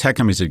 The tech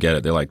companies that get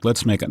it, they're like,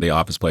 let's make the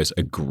office place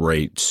a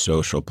great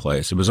social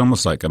place. It was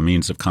almost like a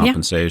means of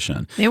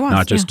compensation. It was,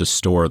 not just to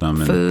store them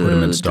and put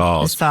them in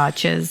stalls.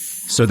 Massages.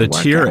 So the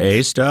Tier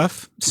A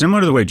stuff,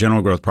 similar to the way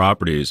General Growth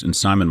Properties and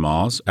Simon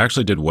Malls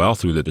actually did well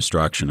through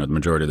the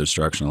majority of the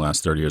destruction in the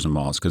last 30 years of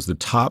malls, because the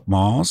top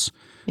malls,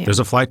 there's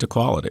a flight to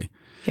quality.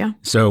 Yeah.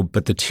 So,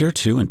 but the Tier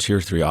 2 and Tier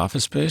 3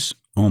 office space,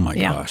 oh my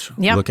gosh.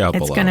 Yep. Look out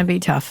below. It's going to be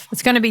tough.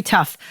 It's going to be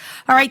tough.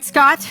 All right,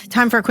 Scott,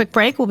 time for a quick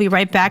break. We'll be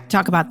right back to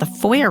talk about the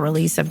FOIA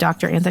release of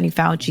Dr. Anthony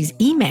Fauci's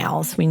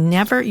emails.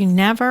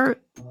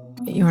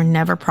 You are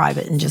never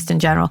private, and just in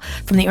general,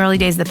 from the early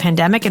days of the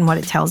pandemic and what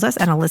it tells us,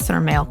 and a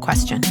listener mail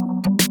question.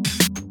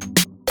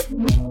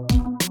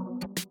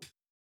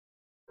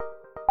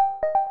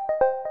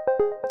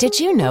 Did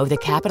you know the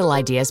Capital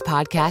Ideas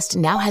podcast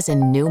now has a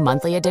new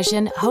monthly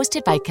edition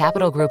hosted by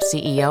Capital Group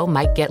CEO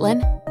Mike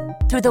Gitlin?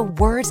 Through the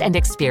words and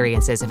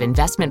experiences of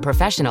investment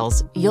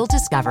professionals, you'll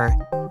discover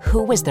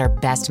who was their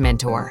best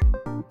mentor,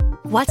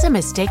 what's a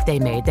mistake they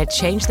made that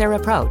changed their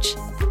approach,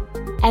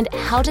 and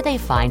how do they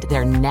find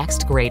their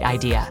next great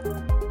idea.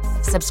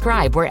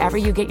 Subscribe wherever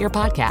you get your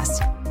podcasts.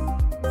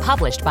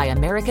 Published by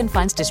American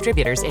Funds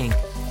Distributors, Inc.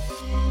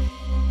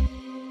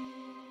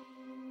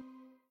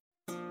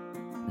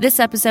 This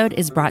episode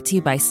is brought to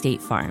you by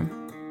State Farm.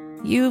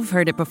 You've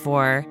heard it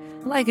before.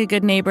 Like a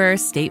good neighbor,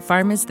 State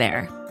Farm is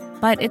there.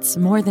 But it's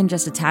more than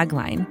just a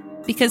tagline,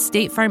 because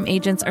State Farm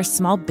agents are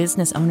small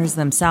business owners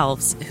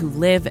themselves who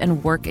live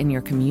and work in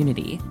your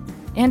community.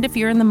 And if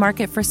you're in the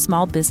market for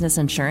small business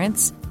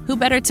insurance, who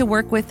better to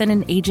work with than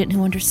an agent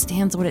who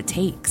understands what it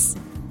takes?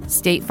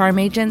 State Farm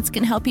agents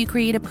can help you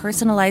create a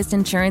personalized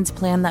insurance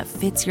plan that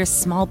fits your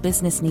small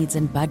business needs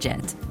and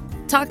budget.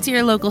 Talk to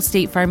your local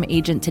State Farm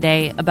agent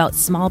today about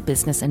small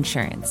business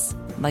insurance.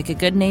 Like a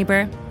good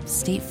neighbor,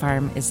 State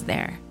Farm is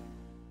there.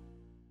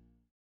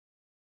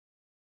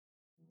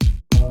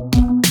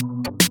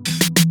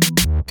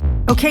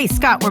 Okay,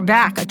 Scott, we're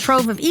back. A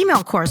trove of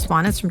email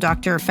correspondence from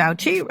Dr.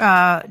 Fauci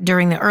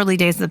during the early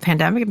days of the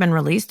pandemic had been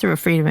released through a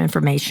Freedom of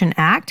Information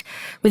Act.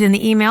 Within the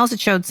emails, it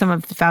showed some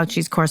of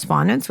Fauci's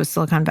correspondence with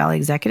Silicon Valley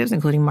executives,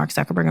 including Mark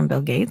Zuckerberg and Bill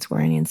Gates,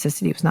 wherein he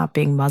insisted he was not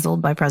being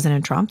muzzled by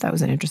President Trump. That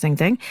was an interesting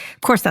thing.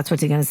 Of course, that's what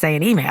he's going to say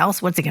in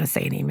emails. What's he going to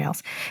say in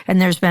emails?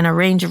 And there's been a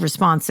range of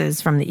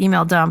responses from the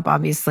email dump.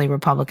 Obviously,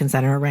 Republican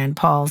Senator Rand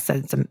Paul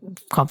said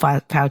called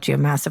Fauci a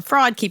massive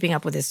fraud, keeping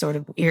up with this sort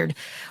of weird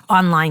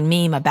online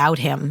meme about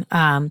him.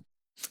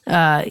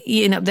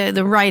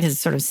 The right has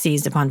sort of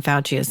seized upon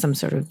Fauci as some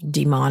sort of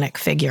demonic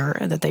figure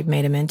that they've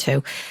made him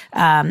into.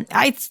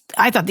 I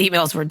thought the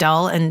emails were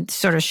dull and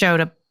sort of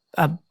showed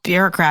a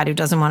bureaucrat who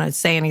doesn't want to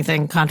say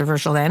anything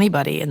controversial to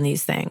anybody in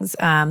these things.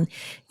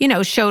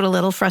 Showed a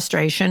little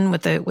frustration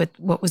with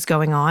what was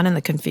going on and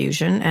the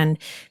confusion and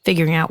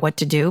figuring out what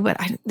to do. But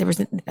I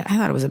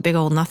thought it was a big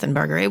old nothing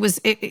burger. These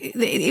are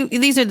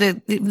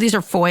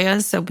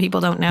FOIAs, so people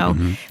don't know.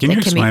 Mm-hmm. Can you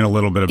explain a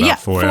little bit about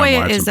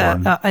FOIA?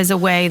 FOIA is a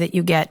way that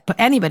you get.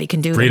 Anybody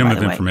can do Freedom them,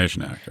 of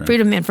Information Act. Right?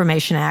 Freedom of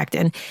Information Act,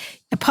 and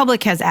the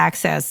public has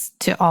access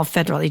to all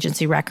federal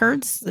agency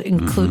records,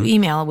 include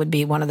email would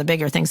be one of the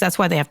bigger things. That's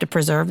why they have to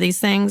preserve these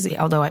things,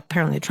 although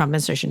apparently the Trump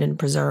administration didn't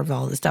preserve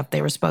all the stuff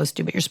they were supposed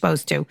to, but you're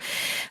supposed to.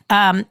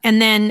 And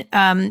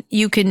then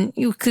you can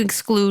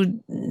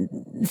exclude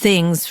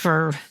things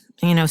for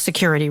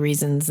security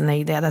reasons, and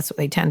that's what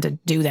they tend to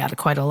do that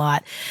quite a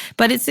lot.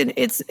 But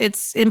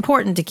it's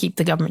important to keep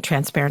the government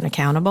transparent and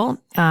accountable,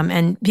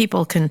 and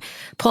people can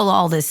pull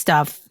all this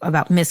stuff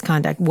about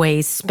misconduct,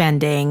 waste,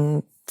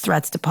 spending,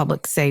 threats to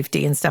public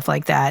safety and stuff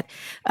like that.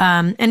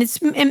 And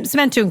it's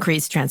meant to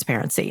increase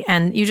transparency.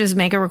 And you just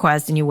make a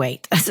request and you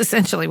wait. That's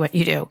essentially what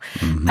you do.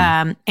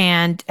 Mm-hmm.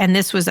 And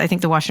this was, I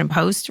think, the Washington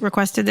Post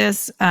requested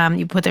this.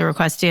 You put the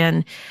request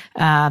in.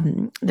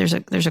 There's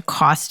a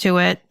cost to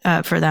it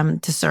for them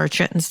to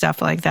search it and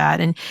stuff like that.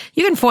 And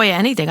you can FOIA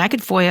anything. I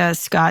could FOIA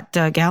Scott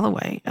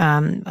Galloway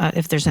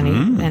if there's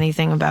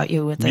anything about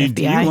you with the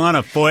FBI. You want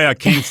to FOIA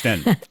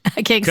Kingston?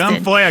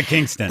 Come FOIA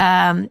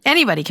Kingston.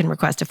 Anybody can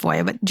request a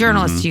FOIA, but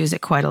journalists use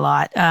it quite a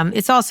lot.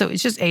 It's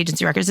just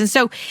agency records. And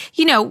so,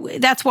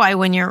 that's why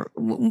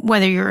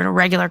whether you're in a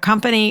regular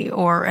company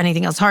or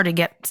anything else, hard to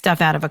get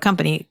stuff out of a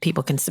company,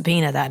 people can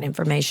subpoena that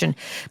information.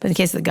 But in the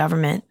case of the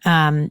government,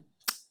 this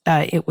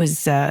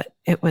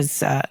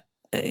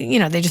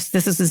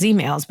is his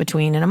emails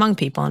between and among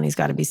people, and he's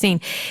got to be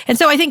seen. And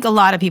so I think a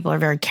lot of people are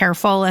very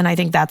careful, and I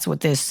think that's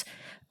what this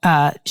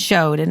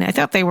showed. And I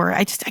thought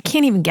I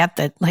can't even get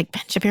that, like,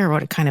 Ben Shapiro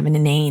wrote a kind of an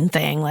inane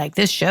thing, like,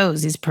 this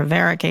shows he's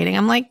prevaricating.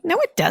 I'm like, no,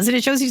 it doesn't.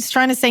 It shows he's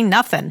trying to say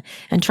nothing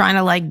and trying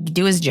to, like,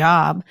 do his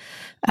job.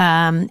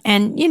 Some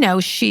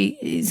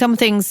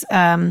things,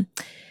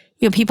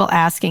 people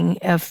asking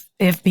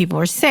if people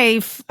are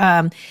safe.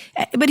 But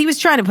he was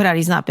trying to put out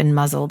he's not been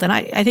muzzled. And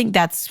I think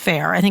that's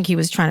fair. I think he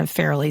was trying to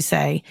fairly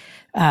say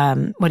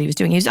what he was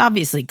doing. He was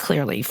obviously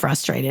clearly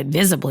frustrated,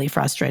 visibly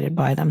frustrated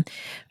by them.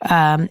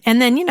 And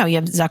then, you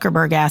have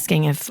Zuckerberg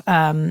asking if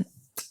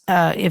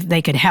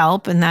they could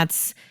help. And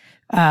that's,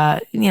 he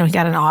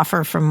got an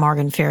offer from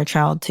Morgan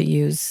Fairchild to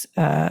use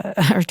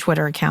her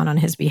Twitter account on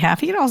his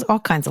behalf. He got all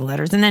kinds of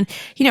letters. And then,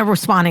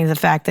 responding to the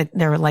fact that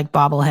there were like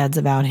bobbleheads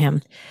about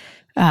him.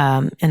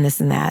 And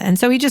this and that. And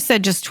so he just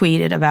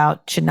tweeted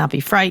about should not be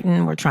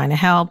frightened. We're trying to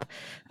help.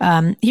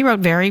 He wrote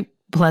very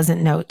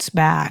pleasant notes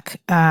back.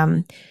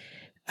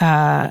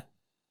 He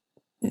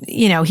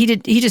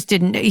just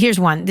didn't. Here's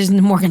one. There's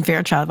Morgan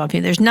Fairchild up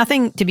here. There's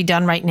nothing to be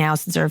done right now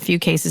since there are a few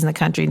cases in the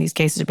country and these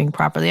cases are being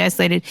properly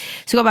isolated.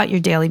 So go about your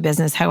daily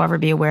business. However,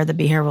 be aware that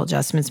behavioral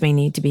adjustments may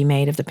need to be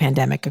made if the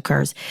pandemic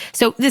occurs.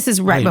 So this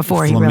is right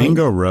before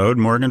Flamingo Road,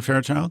 Morgan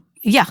Fairchild?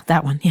 Yeah,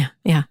 that one. Yeah.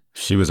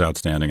 She was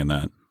outstanding in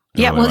that.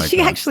 She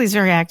actually is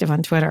very active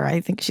on Twitter. I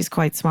think she's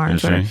quite smart on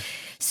Twitter. She?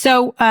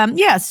 So,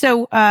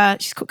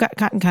 she's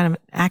gotten kind of an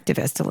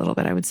activist a little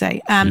bit, I would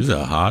say. She's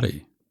a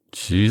hottie.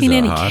 In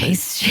any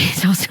case,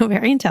 she's also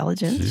very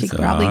intelligent. She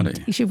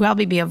should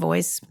probably be a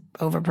voice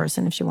over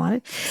person if she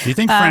wanted. Do you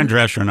think Fran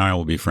Drescher and I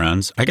will be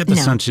friends? I get the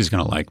sense she's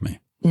going to like me.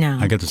 No.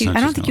 I get the sense I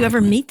don't think you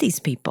ever meet these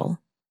people.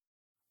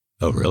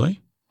 Oh,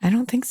 really? I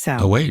don't think so.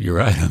 Oh, wait, you're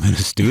right. I'm in a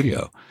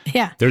studio.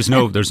 Yeah. There's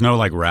no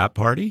like rap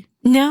party?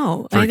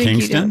 No. For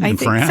Kingston and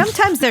Fran?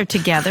 Sometimes they're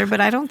together, but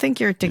I don't think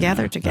you're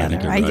together.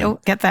 I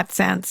don't get that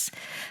sense.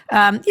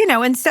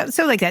 And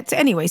so like that. So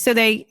anyway, so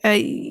they,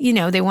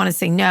 they want to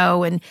say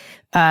no. And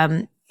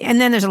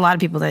then there's a lot of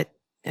people that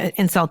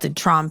insulted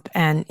Trump,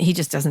 and he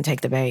just doesn't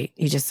take the bait.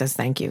 He just says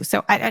thank you.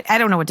 So I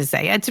don't know what to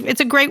say.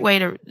 It's a great way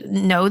to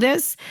know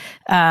this.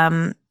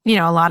 A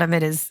lot of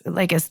it is,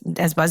 like, as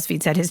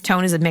BuzzFeed said, his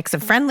tone is a mix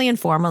of friendly and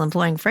formal,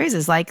 employing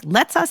phrases like,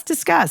 let's us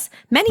discuss,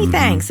 many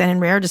thanks, and in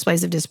rare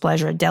displays of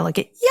displeasure, a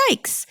delicate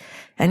yikes.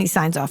 And he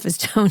signs off his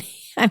tone.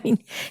 I mean,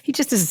 he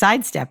just is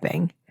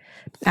sidestepping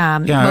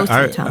most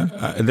of the time.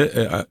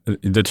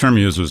 The term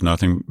used was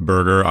nothing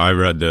burger. I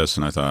read this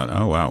and I thought,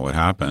 oh, wow, what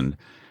happened?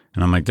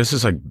 And I'm like, this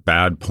is like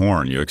bad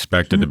porn. You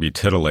expect it to be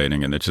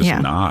titillating, and it's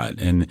just not.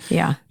 And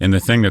the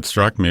thing that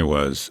struck me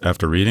was,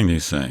 after reading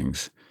these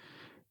things,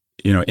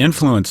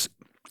 influence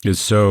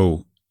is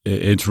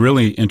it's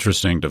really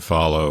interesting to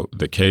follow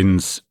the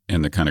cadence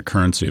and the kind of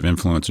currency of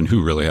influence and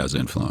who really has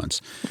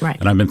influence. Right.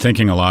 And I've been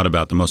thinking a lot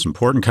about the most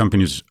important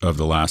companies of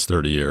the last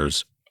 30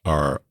 years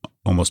are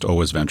almost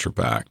always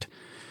venture-backed.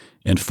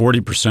 And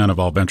 40% of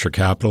all venture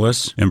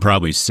capitalists and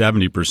probably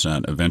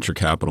 70% of venture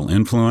capital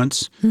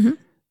influence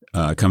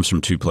comes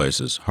from two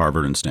places,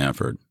 Harvard and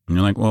Stanford. And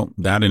you're like, well,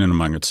 that in and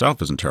among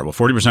itself isn't terrible.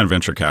 40% of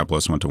venture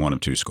capitalists went to one of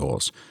two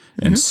schools,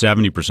 and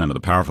 70% of the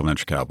powerful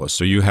venture capitalists.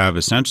 So you have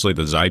essentially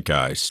the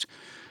zeitgeist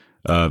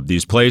of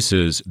these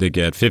places that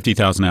get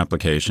 50,000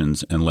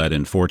 applications and let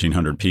in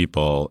 1,400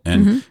 people.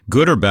 And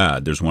good or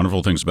bad, there's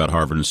wonderful things about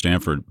Harvard and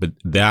Stanford, but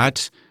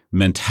that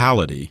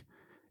mentality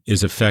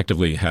is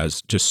effectively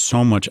has just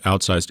so much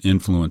outsized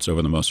influence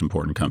over the most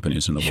important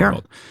companies in the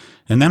world.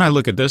 And then I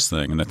look at this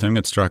thing, and the thing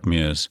that struck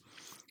me is,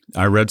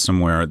 I read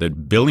somewhere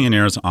that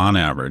billionaires on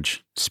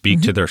average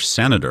speak to their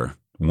senator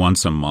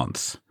once a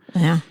month.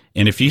 Yeah.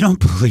 And if you don't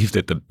believe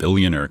that the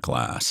billionaire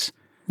class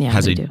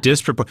has a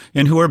disproportionate –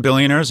 and who are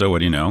billionaires? Oh, what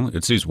do you know?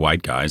 It's these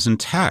white guys in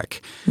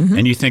tech.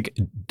 And you think,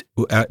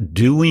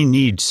 do we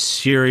need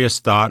serious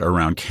thought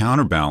around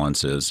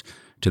counterbalances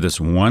to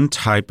this one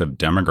type of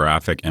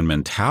demographic and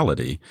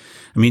mentality?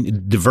 I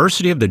mean,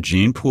 diversity of the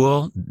gene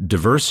pool,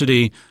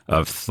 diversity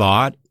of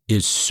thought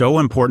is so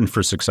important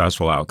for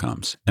successful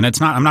outcomes. And it's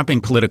not, I'm not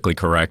being politically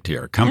correct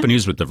here.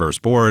 Companies with diverse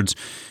boards,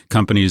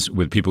 companies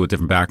with people with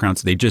different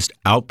backgrounds, they just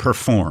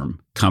outperform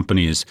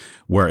companies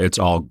where it's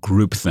all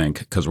groupthink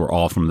because we're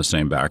all from the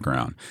same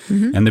background.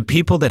 And the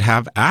people that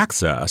have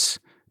access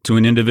to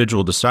an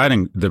individual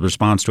deciding the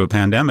response to a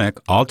pandemic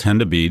all tend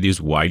to be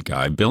these white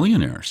guy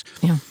billionaires.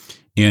 Yeah.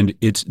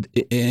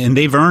 And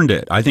they've earned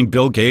it. I think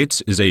Bill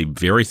Gates is a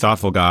very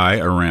thoughtful guy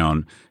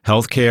around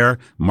healthcare.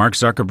 Mark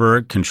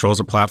Zuckerberg controls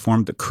a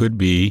platform that could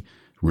be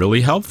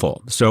really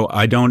helpful. So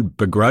I don't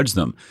begrudge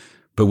them.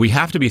 But we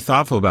have to be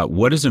thoughtful about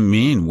what does it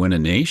mean when a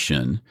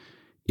nation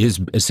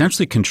is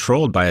essentially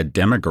controlled by a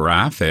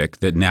demographic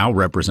that now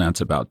represents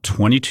about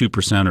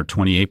 22% or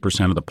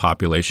 28% of the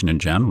population in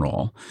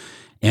general,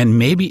 and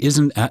maybe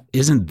isn't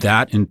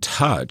that in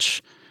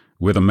touch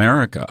with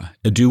America.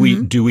 Do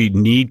we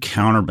need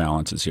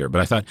counterbalances here?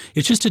 But I thought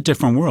it's just a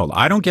different world.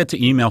 I don't get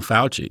to email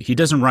Fauci. He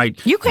doesn't write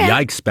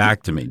yikes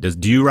back to me.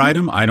 Do you write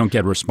him? I don't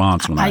get a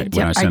response when I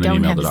send an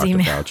email to Dr.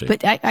 Fauci.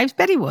 But I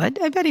bet he would.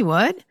 I bet he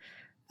would.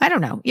 I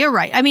don't know. You're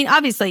right. I mean,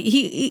 obviously,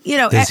 he.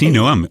 Does he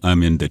know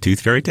I'm in the Tooth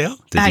Fairy Tale?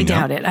 I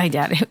doubt it.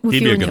 If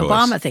you were in the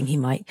Obama thing, he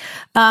might.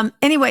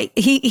 Anyway,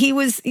 he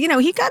was.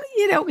 He got.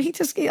 He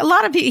just a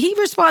lot of people. He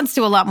responds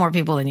to a lot more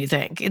people than you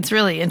think. It's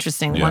really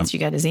interesting once you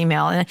get his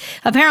email. And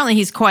apparently,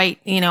 he's quite.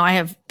 I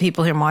have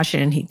people here in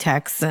Washington. He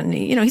texts, and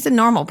he's a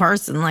normal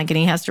person. And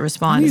he has to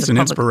respond. He's an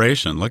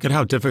inspiration. Look at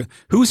how difficult.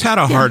 Who's had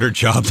a harder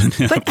job than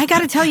him? But I got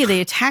to tell you,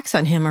 the attacks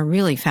on him are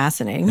really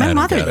fascinating. My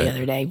mother the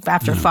other day,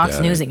 after Fox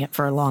Newsing it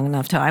for a long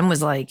enough time,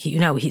 was like,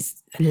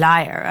 he's a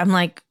liar. I'm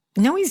like,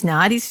 no, he's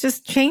not. He's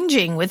just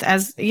changing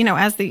as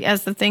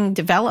the thing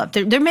developed.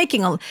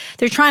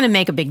 They're trying to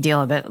make a big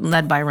deal of it,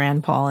 led by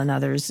Rand Paul and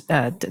others.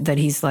 That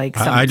he's like.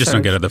 I just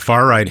don't get it. The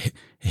far right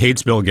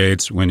hates Bill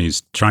Gates when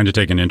he's trying to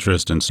take an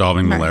interest in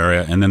solving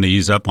malaria, and then they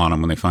ease up on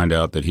him when they find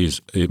out that he's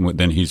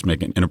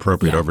making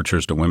inappropriate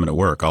overtures to women at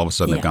work. All of a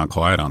sudden, they've gone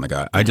quiet on the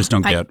guy. I just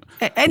don't get.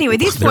 Anyway,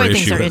 these FOIA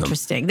things are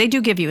interesting. They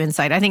do give you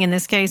insight. I think in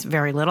this case,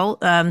 very little.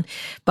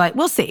 But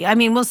we'll see. I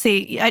mean, we'll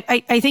see.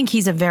 I think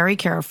he's a very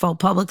careful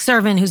public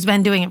servant who's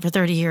been doing it for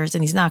 30 years,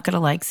 and he's not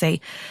going to say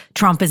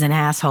Trump is an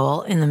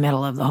asshole in the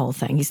middle of the whole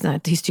thing. He's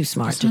not. He's too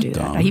smart to do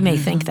that. He may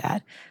think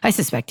that. I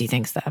suspect he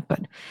thinks that,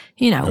 but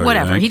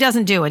whatever. He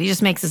doesn't do it. He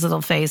just makes his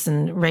little face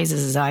and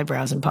raises his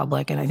eyebrows in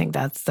public, and I think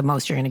that's the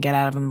most you're going to get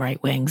out of him.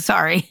 Right wing,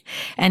 sorry.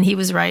 And he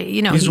was right.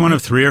 He's one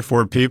of 3 or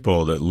 4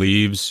 people that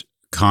leaves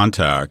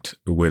contact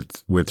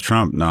with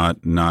Trump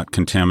not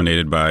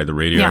contaminated by the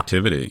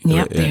radioactivity.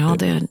 Yeah, they all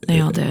did.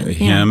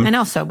 Him and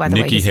also, by the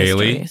way, Nikki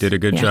Haley did a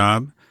good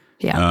job.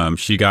 Yeah,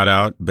 she got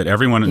out, but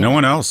no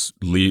one else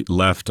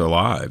left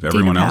alive.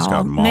 Everyone else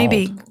got mauled.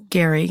 Maybe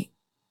Gary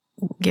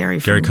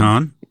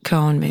Cohn.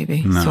 Cohen,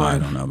 maybe. No, I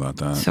don't know about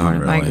that. Sort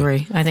of. Really. I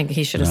agree. I think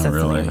he should have said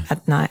something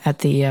at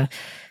the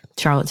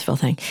Charlottesville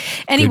thing.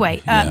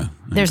 Anyway,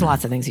 there's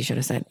lots of things he should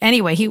have said.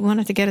 Anyway, he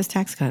wanted to get his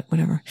tax cut,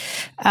 whatever.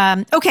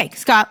 Okay,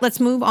 Scott,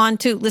 let's move on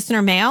to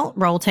listener mail.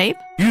 Roll tape.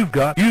 You've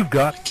got.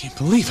 I can't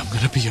believe I'm going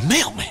to be a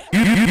mailman.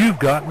 You've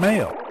got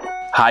mail.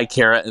 Hi,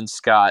 Kara and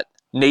Scott.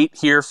 Nate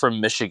here from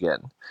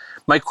Michigan.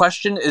 My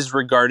question is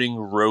regarding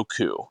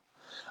Roku.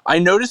 I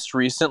noticed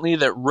recently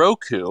that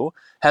Roku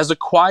has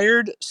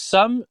acquired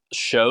some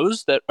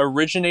shows that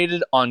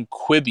originated on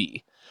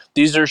Quibi.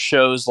 These are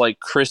shows like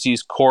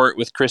Chrissy's Court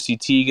with Chrissy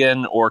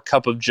Teigen or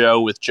Cup of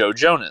Joe with Joe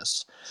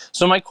Jonas.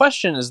 So my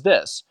question is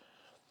this.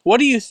 What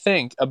do you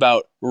think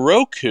about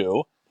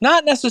Roku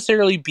not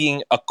necessarily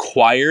being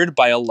acquired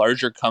by a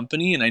larger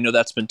company? And I know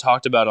that's been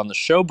talked about on the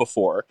show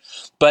before.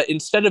 But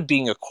instead of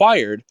being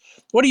acquired,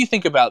 what do you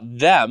think about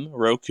them,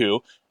 Roku,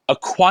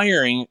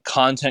 acquiring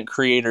content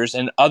creators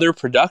and other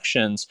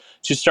productions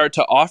to start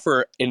to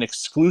offer an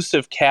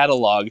exclusive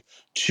catalog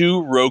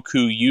to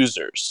Roku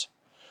users?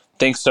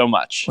 Thanks so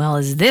much. Well,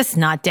 is this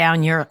not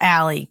down your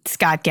alley,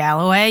 Scott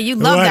Galloway? You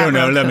love that. I don't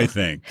know. Roku. Let me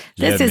think.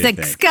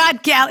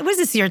 Scott Galloway. Was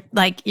this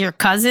your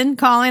cousin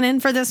calling in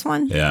for this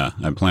one? Yeah,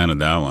 I planted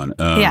that one.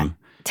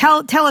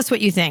 Tell us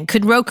what you think.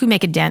 Could Roku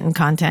make a dent in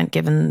content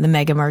given the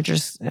mega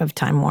mergers of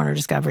Time Warner,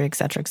 Discovery, et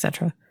cetera, et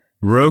cetera?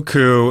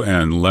 Roku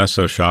and less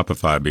so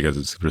Shopify, because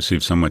it's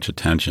received so much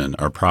attention,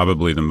 are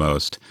probably the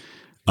most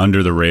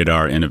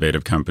under-the-radar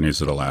innovative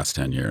companies of the last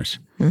 10 years.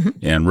 Mm-hmm.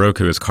 And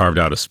Roku has carved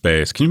out a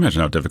space. Can you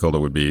imagine how difficult it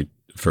would be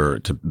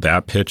to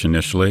that pitch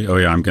initially? Oh,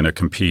 yeah, I'm going to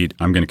compete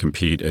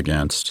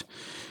against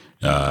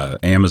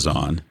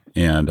Amazon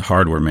and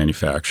hardware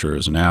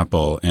manufacturers and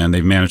Apple, and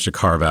they've managed to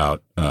carve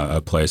out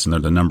a place, and they're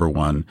the number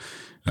one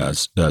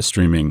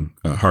streaming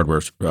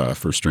hardware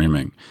for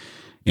streaming.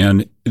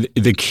 And one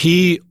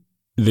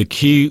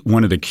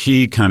of the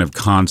key kind of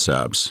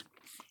concepts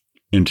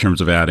in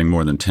terms of adding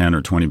more than $10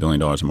 or $20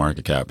 billion in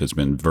market cap has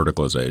been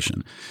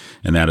verticalization.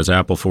 And that is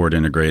Apple forward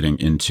integrating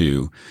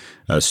into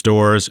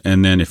stores.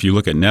 And then if you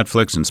look at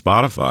Netflix and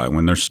Spotify,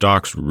 when their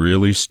stocks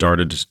really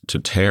started to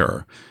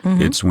tear,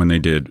 it's when they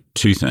did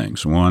 2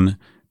 things. One,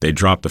 they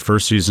dropped the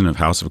first season of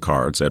House of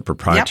Cards, that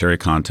proprietary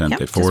content.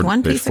 They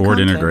forward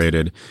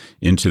integrated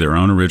into their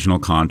own original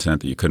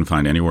content that you couldn't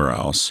find anywhere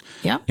else.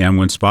 Yep. And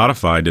when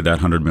Spotify did that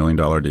 $100 million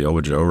deal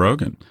with Joe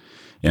Rogan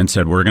and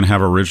said, we're going to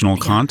have original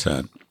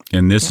content.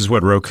 And this is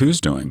what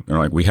Roku's doing. They're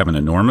like, we have an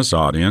enormous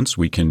audience.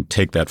 We can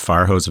take that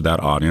fire hose of that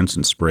audience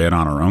and spray it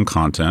on our own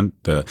content.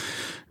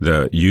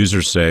 The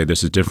users say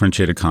this is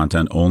differentiated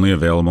content only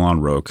available on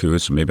Roku,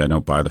 so maybe I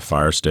don't buy the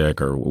Fire Stick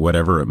or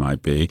whatever it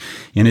might be.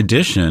 In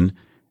addition,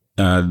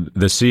 the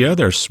CEO,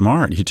 they're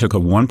smart. He took a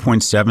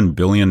 $1.7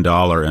 billion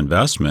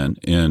investment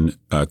in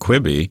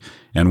Quibi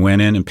and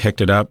went in and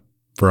picked it up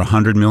for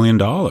 $100 million.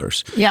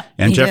 Yeah,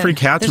 and Jeffrey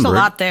Katzenberg. There's a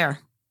lot there.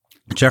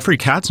 Jeffrey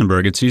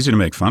Katzenberg, it's easy to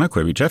make fun of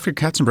Quibi. Jeffrey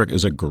Katzenberg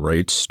is a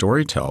great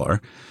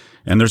storyteller,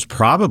 and there's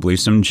probably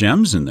some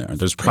gems in there.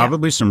 There's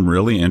probably some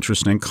really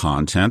interesting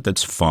content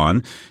that's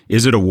fun.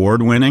 Is it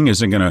award-winning?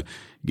 Is it going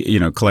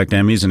to collect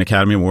Emmys and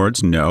Academy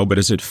Awards? No, but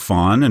is it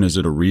fun, and is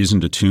it a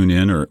reason to tune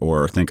in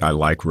or think I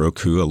like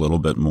Roku a little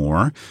bit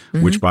more,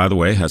 which, by the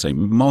way, has a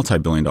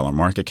multi-billion-dollar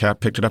market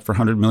cap, picked it up for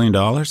 $100 million?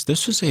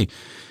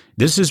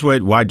 This is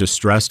why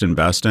distressed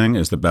investing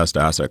is the best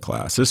asset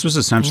class. This was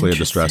essentially a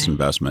distressed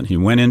investment. He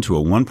went into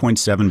a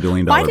 $1.7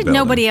 billion Why did building.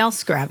 Nobody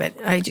else grab it?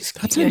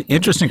 That's an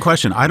interesting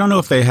question. I don't know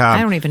if they have.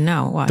 I don't even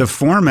know why. The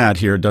format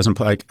here doesn't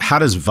play. Like, how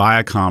does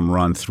Viacom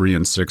run 3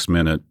 and 6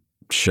 minute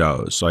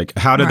shows? Like,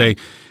 how do they?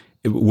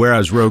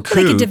 Whereas Roku,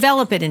 they could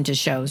develop it into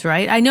shows,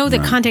 right? I know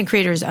that content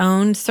creators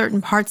owned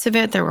certain parts of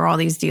it. There were all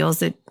these deals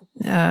that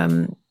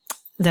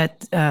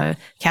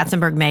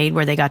Katzenberg made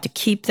where they got to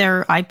keep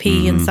their IP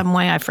in some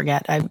way. I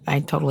forget. I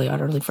totally,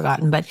 utterly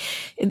forgotten. But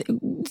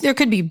there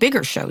could be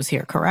bigger shows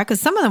here, correct? Because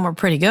some of them were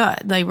pretty good.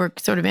 They were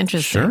sort of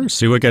interesting. Sure.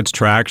 See what gets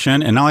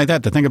traction. And not only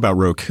that, the thing about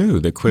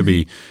Roku that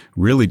Quibi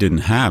really didn't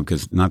have,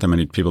 because not that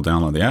many people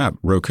download the app,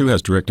 Roku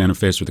has direct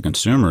interface with the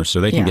consumer, so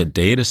they can get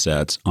data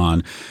sets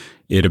on.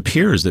 It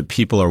appears that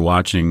people are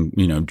watching,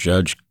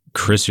 Judge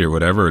Chrissy or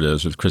whatever it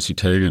is with Chrissy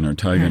Teigen or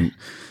Teigen.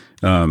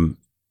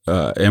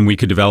 And we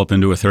could develop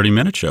into a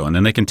 30-minute show, and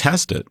then they can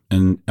test it.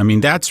 And I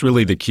mean, that's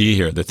really the key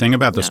here. The thing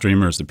about the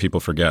streamers that people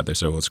forget, they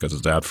say, well, it's because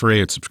it's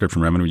ad-free, it's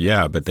subscription revenue.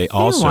 Yeah, but they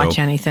also watch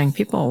anything.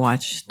 People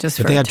watch just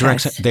for they have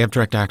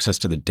direct access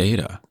to the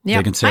data. Yeah,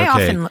 they can say, I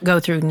often go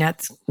through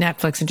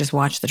Netflix and just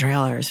watch the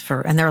trailers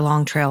and there are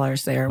long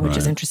trailers there, which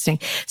is interesting.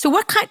 So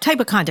what type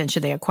of content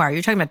should they acquire?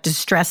 You're talking about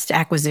distressed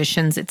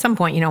acquisitions. At some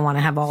point, you don't want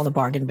to have all the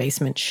bargain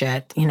basement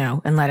shit,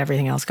 and let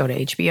everything else go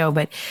to HBO,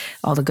 but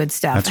all the good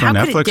stuff. That's when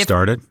Netflix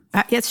started.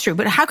 It's true.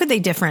 But how could they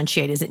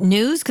differentiate? Is it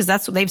news? Because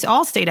that's what they've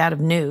all stayed out of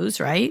news,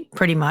 right?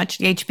 Pretty much.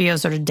 The HBO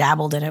sort of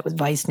dabbled in it with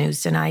Vice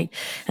News Tonight,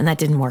 and that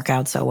didn't work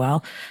out so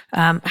well.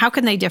 How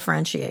can they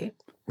differentiate?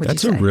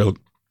 That's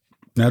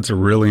a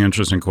really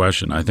interesting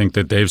question. I think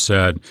that they've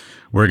said,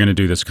 we're going to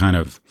do this kind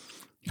of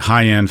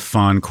high-end,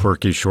 fun,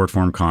 quirky,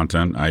 short-form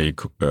content, i.e.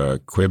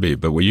 Quibi.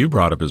 But what you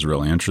brought up is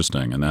really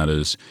interesting, and that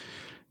is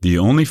the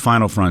only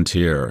final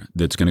frontier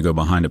that's going to go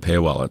behind a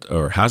paywall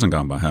or hasn't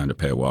gone behind a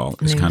paywall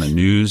is kind of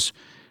news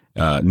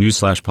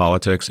 /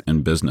 politics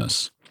and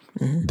business.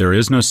 There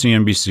is no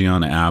CNBC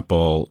on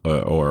Apple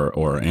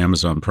or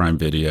Amazon Prime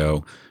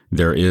Video.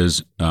 There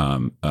is no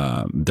news.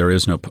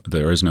 There's no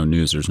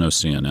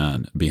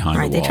CNN behind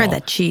the wall. They tried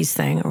that cheese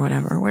thing or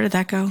whatever. Where did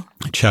that go?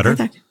 Cheddar.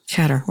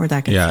 Where'd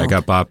that get? Yeah, sold? it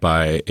got bought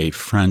by a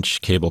French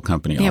cable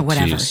company. Yeah,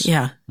 whatever.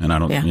 Yeah, and I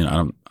don't.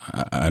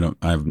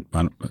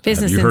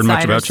 Business have you heard much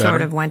Insider about Cheddar?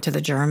 Sort of went to the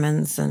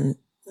Germans and.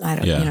 I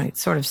don't, it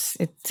sort of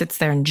it sits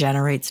there and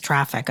generates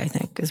traffic, I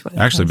think, is what.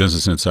 Actually,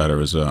 Business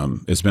Insider is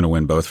it's been a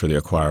win both for the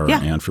acquirer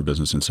and for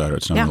Business Insider.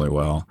 It's done really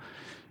well.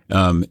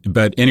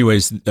 But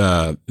anyways,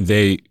 those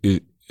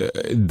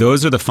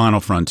are the final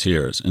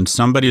frontiers, and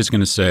somebody is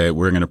going to say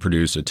we're going to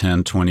produce a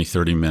 10, 20,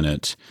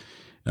 30-minute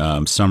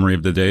summary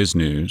of the day's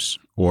news,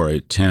 or a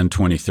 10,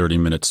 20,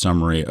 30-minute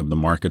summary of the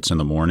markets in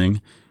the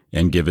morning,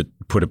 and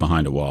put it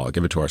behind a wall.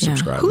 Give it to our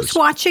subscribers. Who's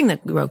watching the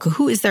Roku?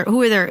 Who are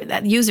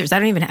their users? I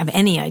don't even have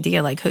any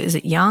idea. Like, is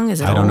it young?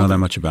 Is it old? I don't know that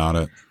much about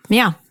it.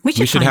 Yeah, we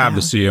should have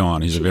the CEO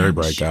on. He's a very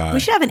bright guy.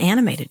 We should have an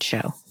animate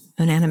show.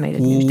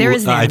 News. There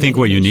is. I think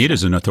what you need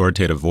is an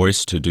authoritative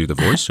voice to do the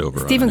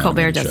voiceover. Stephen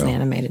Colbert does an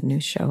animated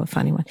news show, a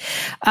funny one.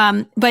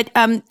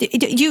 Do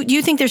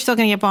you think they're still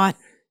going to get bought?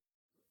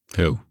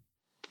 Who?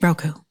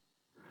 Roku.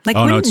 Like,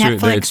 no,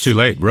 it's too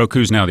late.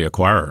 Roku's now the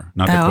acquirer,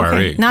 not the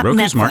acquiree. Okay. Not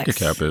Roku's Netflix. Market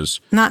cap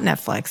is not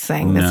Netflix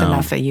saying that's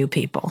enough of you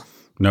people.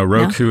 No,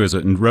 Roku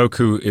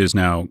is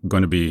now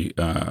going to be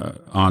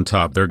on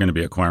top. They're going to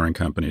be acquiring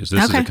companies.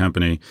 This is a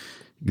company.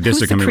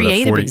 Who's the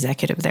creative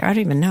executive there? I don't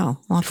even know.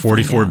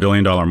 $44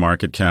 billion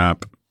market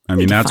cap. I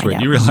mean, that's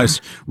what you realize.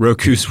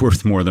 Roku's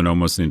worth more than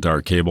almost the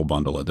entire cable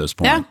bundle at this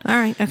point. Yeah. All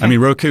right. Okay. I mean,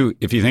 Roku.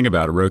 If you think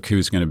about it, Roku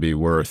is going to be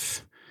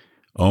worth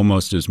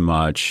almost as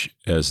much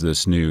as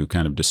this new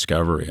kind of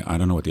discovery. I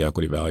don't know what the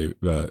equity value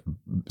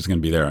is going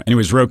to be there.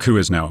 Anyways, Roku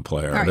is now a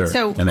player. All right,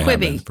 so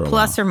Quibi,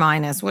 plus or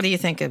minus, what do you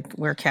think of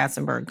where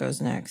Katzenberg goes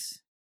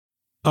next?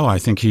 Oh, I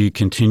think he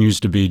continues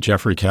to be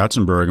Jeffrey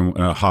Katzenberg,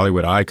 a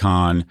Hollywood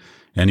icon,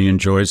 and he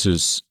enjoys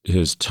his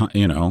he's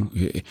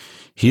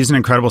an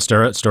incredible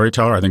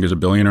storyteller. I think he's a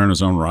billionaire in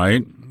his own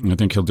right. I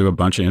think he'll do a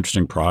bunch of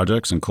interesting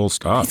projects and cool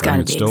stuff. He's got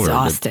to be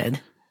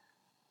exhausted.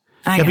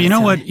 Yeah, but you know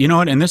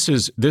what, and this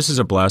is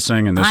a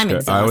blessing, and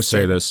this I always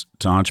say this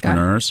to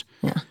entrepreneurs.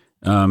 Yeah.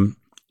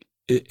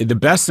 the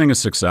best thing is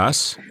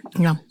success.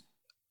 Yeah.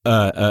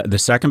 The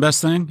second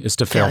best thing is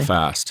to fail Failure.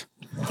 fast.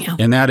 Yeah.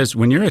 And that is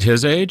when you're at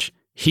his age,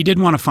 he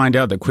didn't want to find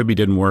out that Quibi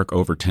didn't work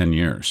over 10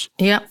 years.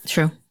 Yeah,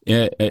 true.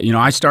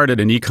 I started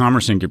an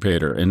e-commerce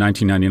incubator in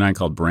 1999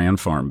 called Brand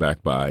Farm,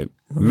 backed by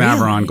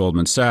Maveron,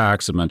 Goldman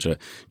Sachs, a bunch of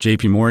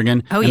JP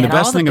Morgan. Oh, and yeah, the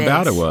best all the thing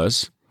about bigs. it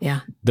was Yeah.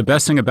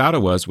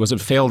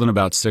 it failed in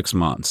about 6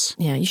 months.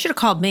 Yeah. You should have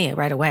called me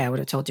right away. I would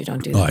have told you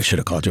don't do Oh, that. I should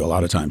have called you a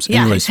lot of times.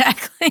 Yeah, Anyways,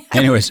 exactly.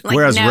 anyways, Like,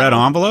 whereas no. Red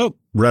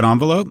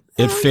Envelope,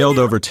 it failed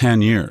over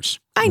 10 years.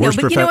 I know,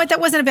 Worst but you know profe- what? That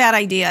wasn't a bad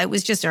idea. It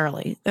was just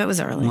early. That was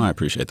early. Well, I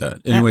appreciate that.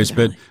 Anyways,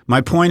 but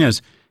my point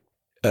is,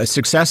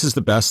 success is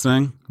the best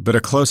thing, but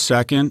a close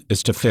second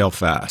is to fail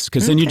fast,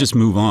 because then you just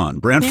move on.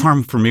 Brand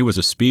Farm for me was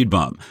a speed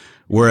bump,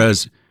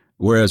 whereas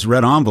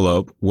Red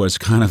Envelope was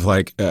kind of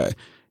like,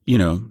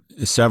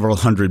 several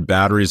hundred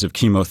batteries of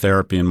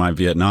chemotherapy in my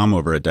Vietnam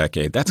over a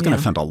decade. That's going to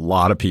offend a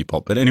lot of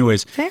people. But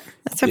anyways, Fair.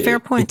 That's a fair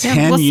point. 10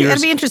 Yeah. We'll see. years-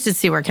 I'd be interested to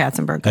see where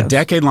Katzenberg goes. a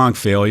decade-long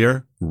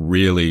failure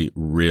really,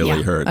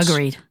 really hurts.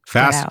 Agreed.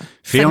 Fast, Get out.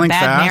 feeling it's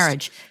like a bad fast.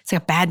 marriage. It's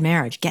like a bad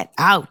marriage. Get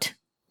out.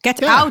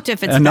 Get out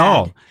if it's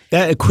annul.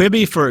 bad. That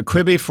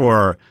Quibi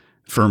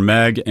for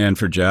Meg and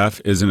for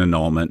Jeff is an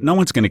annulment. No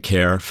one's going to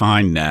care.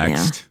 Fine,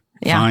 next.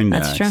 Yeah, Fine,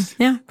 that's next.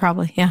 true. Yeah,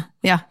 probably. Yeah.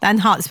 And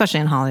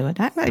especially in Hollywood.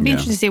 I'd be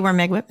interested to see where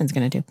Meg Whitman's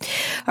going to do.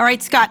 All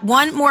right, Scott,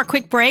 one more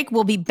quick break.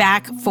 We'll be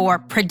back for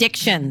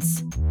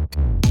predictions.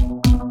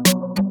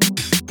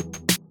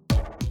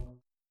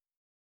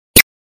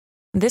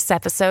 This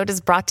episode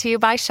is brought to you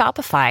by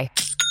Shopify.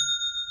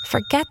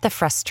 Forget the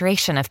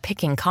frustration of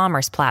picking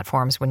commerce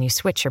platforms when you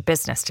switch your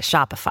business to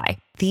Shopify,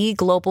 the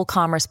global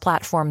commerce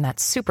platform that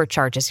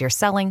supercharges your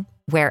selling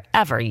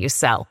wherever you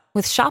sell.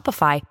 With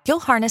Shopify,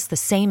 you'll harness the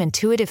same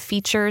intuitive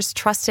features,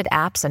 trusted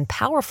apps, and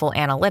powerful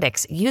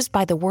analytics used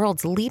by the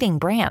world's leading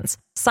brands.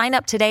 Sign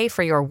up today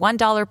for your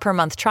 $1 per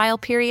month trial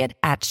period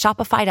at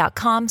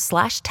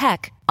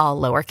shopify.com/tech, all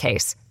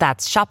lowercase.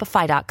 That's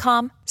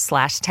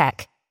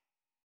shopify.com/tech.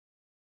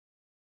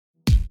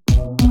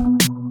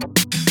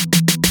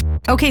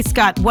 Okay,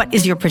 Scott, what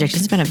is your prediction?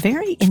 It's been a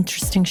very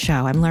interesting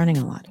show. I'm learning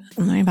a lot.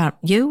 I'm learning about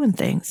you and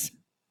things.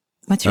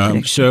 What's your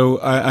prediction? So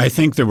I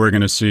think that we're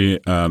going to see,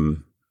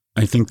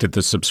 I think that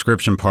the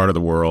subscription part of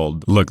the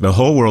world, look, the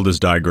whole world is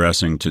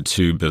digressing to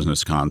two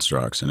business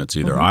constructs, and it's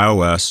either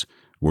iOS,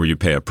 where you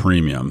pay a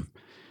premium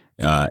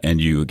and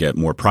you get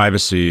more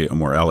privacy, a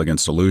more elegant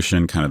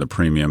solution, kind of the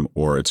premium,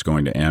 or it's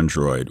going to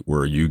Android,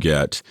 where you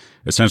get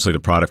essentially the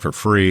product for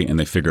free and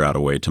they figure out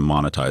a way to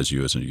monetize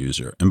you as a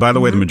user. And by the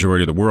way, the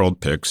majority of the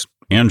world picks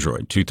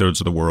Android. 2/3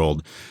 of the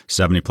world,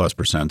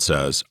 70+%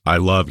 says, I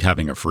love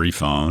having a free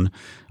phone.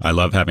 I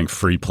love having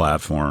free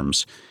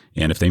platforms.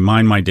 And if they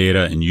mine my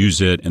data and use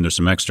it and there's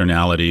some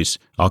externalities,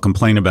 I'll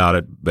complain about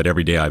it. But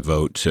every day I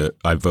vote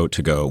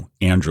to go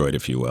Android,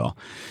 if you will.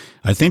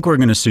 I think we're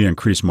going to see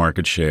increased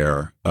market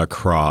share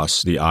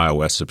across the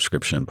iOS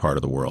subscription part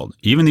of the world.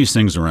 Even these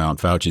things around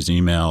Fauci's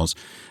emails,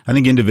 I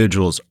think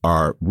individuals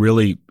are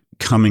really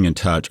coming in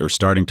touch or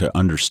starting to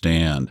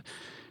understand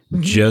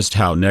just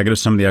how negative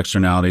some of the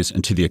externalities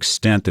and to the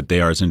extent that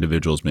they are as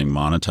individuals being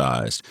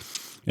monetized.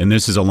 And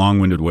this is a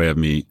long-winded way of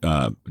me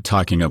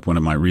talking up one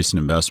of my recent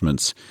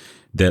investments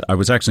that I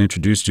was actually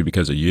introduced to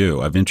because of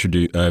you. I've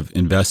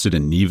invested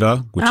in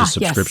Neeva, which is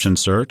subscription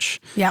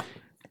search. Yep.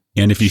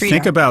 And if you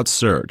think about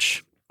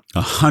search,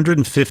 a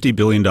 $150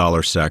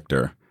 billion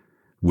sector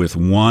with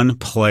one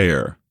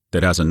player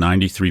that has a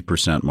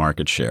 93%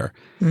 market share.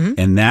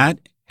 And that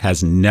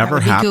has never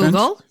happened.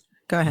 Google.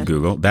 Go ahead.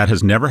 Google. That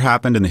has never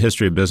happened in the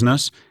history of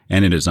business,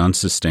 and it is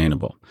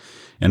unsustainable.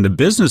 And the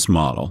business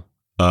model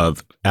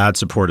of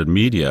ad-supported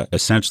media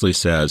essentially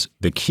says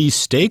the key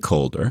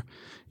stakeholder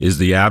is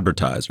the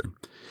advertiser.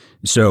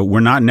 So we're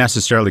not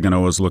necessarily going to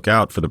always look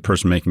out for the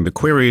person making the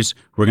queries.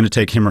 We're going to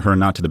take him or her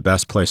not to the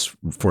best place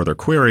for their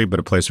query, but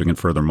a place we can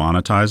further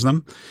monetize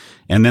them.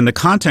 And then the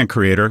content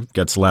creator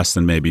gets less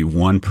than maybe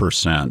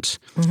 1%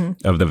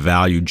 of the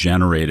value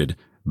generated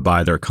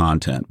by their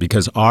content,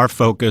 because our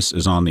focus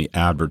is on the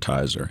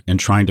advertiser and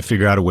trying to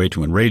figure out a way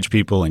to enrage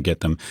people and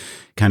get them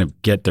kind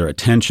of get their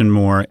attention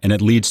more. And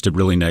it leads to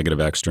really negative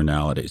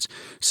externalities.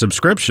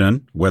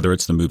 Subscription, whether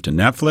it's the move to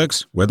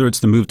Netflix, whether it's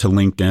the move to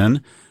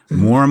LinkedIn,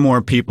 more and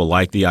more people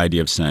like the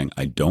idea of saying,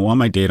 I don't want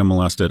my data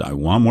molested. I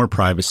want more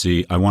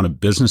privacy. I want a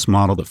business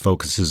model that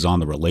focuses on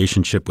the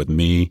relationship with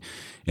me.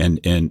 And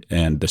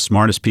the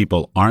smartest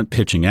people aren't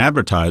pitching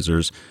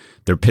advertisers.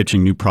 They're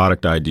pitching new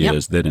product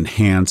ideas that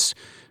enhance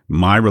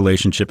my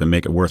relationship and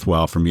make it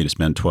worthwhile for me to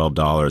spend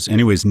 $12.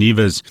 Anyways,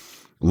 Neeva's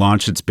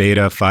launched its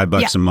beta,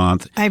 $5 a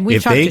month. We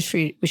talked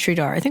to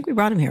Sridhar. I think we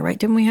brought him here, right?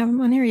 Didn't we have him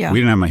on here? Yeah. We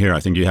didn't have him here. I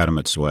think you had him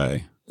at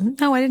Sway.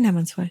 No, I didn't have him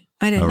on Sway.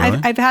 I didn't. Oh, really?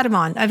 I've had him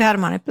on.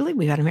 I believe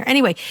we've had him here.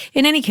 Anyway,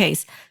 in any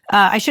case,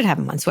 I should have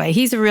him on Sway.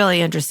 He's a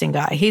really interesting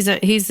guy. He's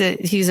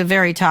a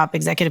very top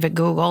executive at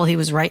Google. He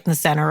was right in the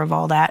center of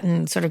all that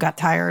and sort of got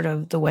tired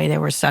of the way they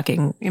were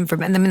sucking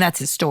information. I mean, that's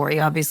his story.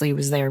 Obviously, he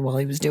was there while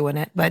he was doing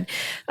it, but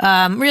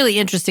really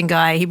interesting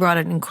guy. He brought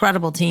an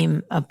incredible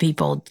team of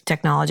people,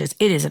 technologists.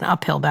 It is an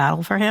uphill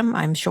battle for him,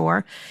 I'm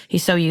sure.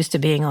 He's so used to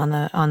being on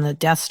the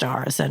Death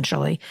Star,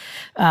 essentially,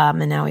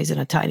 and now he's in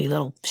a tiny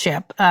little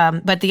ship.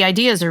 But the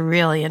ideas are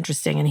really interesting.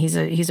 And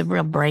he's a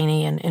real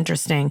brainy and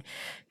interesting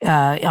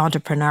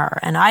entrepreneur.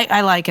 And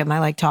I like him. I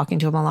like talking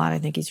to him a lot. I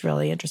think he's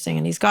really interesting.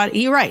 And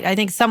you're right. I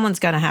think someone's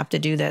going to have to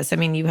do this. I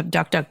mean, you have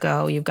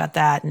DuckDuckGo, you've got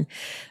that. And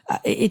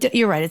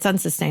you're right. It's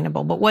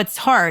unsustainable. But what's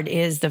hard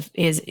is the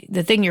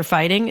thing you're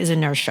fighting is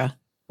inertia.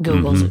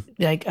 Google's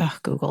like, oh,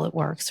 Google, it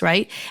works,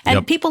 right?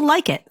 And people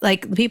like it.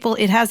 Like people,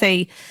 it has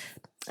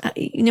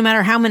no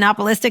matter how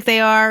monopolistic they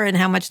are and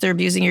how much they're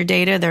abusing your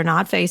data, they're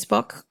not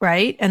Facebook,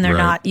 right? And they're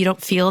not, you don't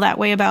feel that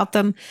way about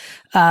them.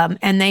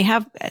 And they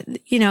have,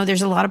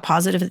 there's a lot of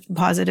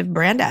positive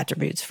brand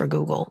attributes for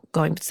Google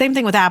going. Same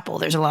thing with Apple.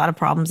 There's a lot of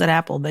problems at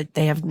Apple, but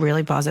they have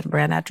really positive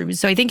brand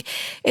attributes. So I think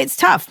it's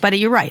tough, but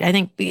you're right. I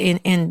think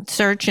in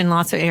search in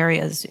lots of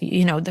areas,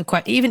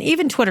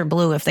 even Twitter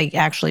Blue, if they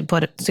actually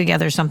put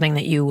together something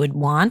that you would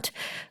want,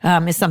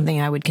 is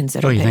something I would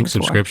consider. Oh, you think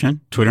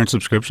subscription? Twitter and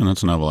subscription?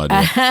 That's a novel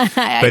idea.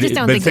 I just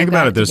don't think think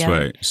about it this together.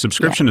 way.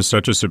 Subscription is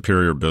such a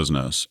superior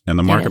business, and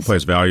the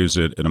marketplace values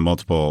it in a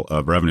multiple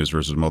of revenues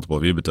versus multiple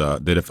of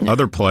EBITDA, that if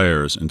other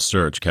players in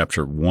search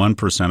capture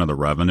 1% of the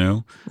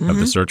revenue of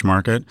the search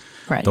market,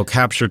 they'll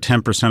capture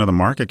 10% of the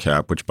market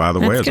cap, which, by the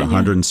way, is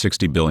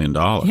 $160 billion.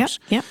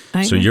 Yep.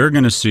 So you're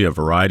going to see a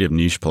variety of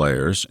niche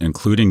players,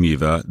 including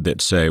Neeva,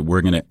 that say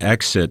we're going to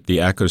exit the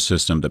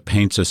ecosystem that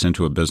paints us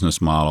into a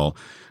business model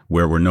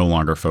where we're no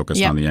longer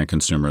focused on the end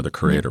consumer, the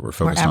creator. We're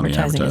focused on the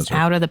advertiser. Is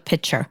out of the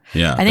picture.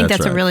 Yeah, I think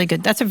that's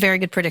right. That's a very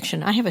good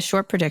prediction. I have a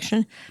short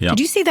prediction. Yep. Did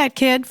you see that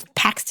kid,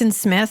 Paxton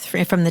Smith,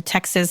 from the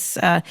Texas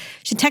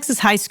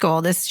high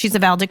school? She's a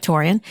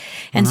valedictorian.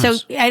 And so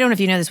I don't know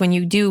if you know this, when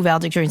you do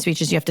valedictorian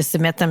speeches, you have to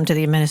submit them to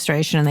the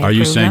administration and they approve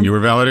them. Are you saying you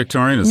were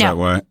valedictorian? Is that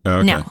why? Oh,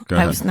 okay. No, Go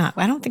ahead. I was not.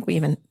 I don't think we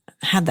even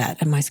had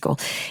that at my school.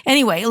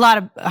 Anyway, a lot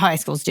of high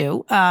schools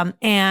do.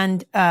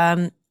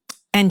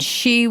 And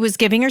she was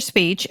giving her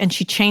speech, and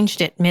she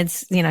changed it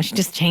she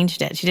just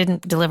changed it. She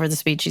didn't deliver the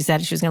speech she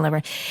said she was going to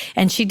deliver.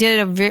 And she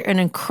did an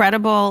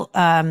incredible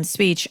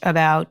speech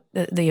about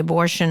the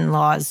abortion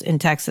laws in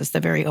Texas,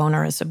 the very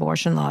onerous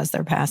abortion laws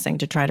they're passing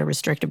to try to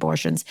restrict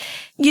abortions.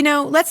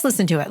 Let's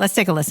listen to it. Let's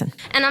take a listen.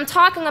 And I'm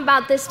talking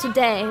about this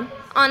today,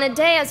 on a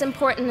day as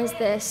important as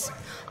this.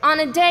 On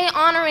a day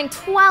honoring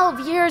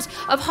 12 years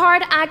of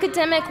hard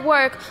academic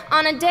work,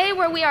 on a day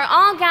where we are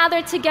all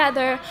gathered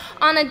together,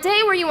 on a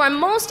day where you are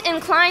most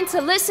inclined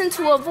to listen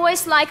to a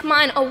voice like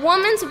mine, a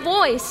woman's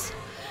voice,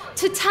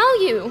 to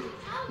tell you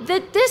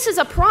that this is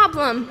a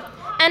problem,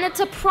 and it's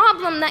a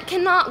problem that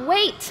cannot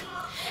wait.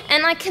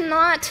 And I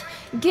cannot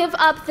give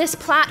up this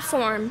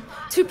platform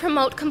to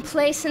promote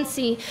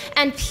complacency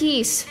and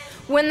peace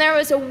when there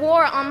is a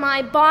war on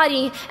my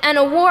body and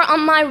a war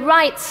on my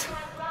rights.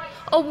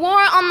 A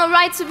war on the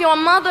rights of your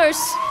mothers,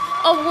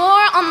 a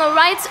war on the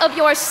rights of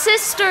your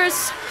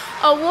sisters,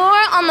 a war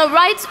on the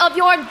rights of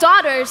your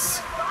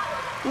daughters.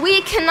 We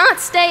cannot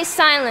stay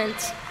silent.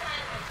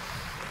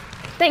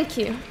 Thank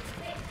you.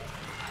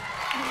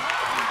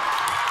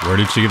 Where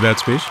did she give that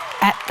speech?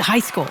 At high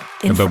school.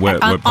 But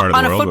what part of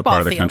the world? What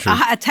part of the country?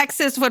 A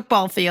Texas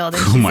football field,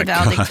 and she's a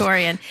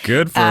valedictorian.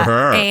 Good for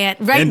her. And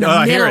right in the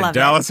middle of it.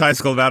 Dallas High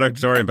School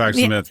valedictorian,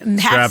 Paxton Smith.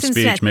 Strap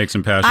speech, makes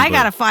some passion.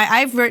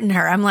 I've written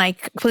her. I'm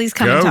like, please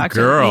come and talk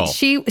girl.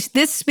 to me.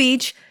 This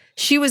speech,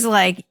 she was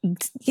like,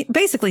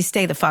 basically,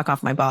 stay the fuck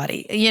off my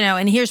body,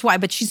 and here's why.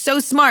 But she's so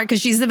smart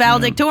because she's the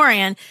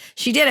valedictorian.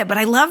 She did it. But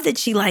I love that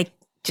she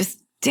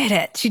just did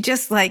it. She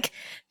just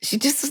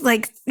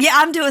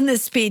I'm doing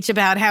this speech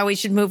about how we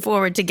should move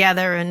forward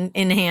together and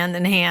in hand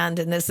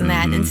and this and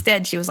that. And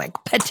instead, she was like,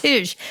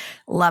 patoosh.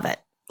 Love it.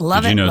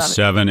 Love it. Did you know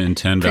 7 in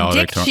 10 valedictorians?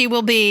 Predict she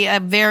will be a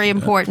very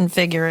important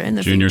figure in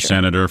the junior future.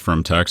 Senator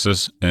from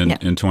Texas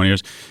in 20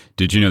 years.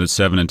 Did you know that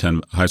 7 in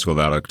 10 high school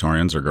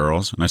valedictorians are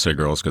girls? And I say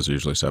girls because they're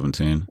usually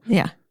 17.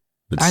 Yeah.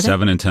 It's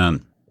 7 in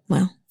 10.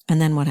 Well,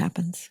 and then what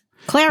happens?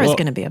 Claire is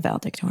going to be a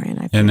valedictorian,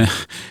 I think.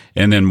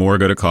 And then more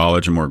go to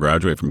college and more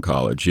graduate from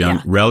college.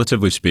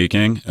 Relatively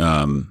speaking,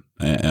 and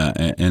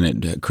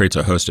it creates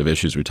a host of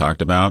issues we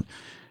talked about.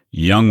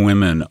 Young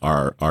women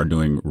are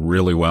doing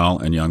really well,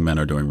 and young men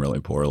are doing really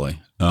poorly.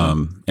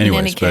 In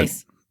any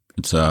case,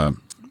 it's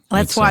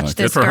let's watch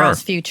this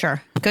girl's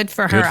future. Good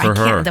for her. Good for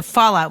her. The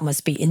fallout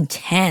must be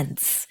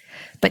intense.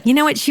 But you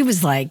know what? She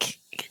was like,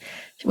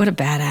 what a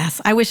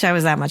badass. I wish I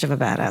was that much of a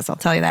badass. I'll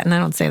tell you that. And I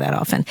don't say that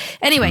often.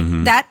 Anyway,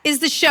 that is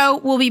the show.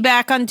 We'll be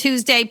back on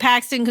Tuesday.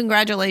 Paxton,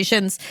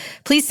 congratulations.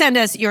 Please send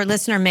us your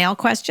listener mail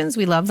questions.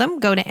 We love them.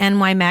 Go to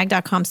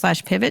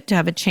nymag.com/pivot to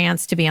have a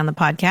chance to be on the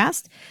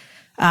podcast.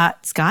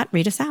 Scott,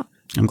 read us out.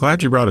 I'm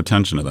glad you brought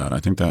attention to that. I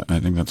think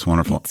that's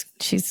wonderful.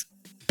 She's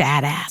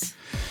badass.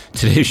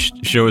 Today's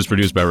show is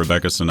produced by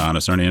Rebecca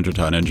Sananas. Ernie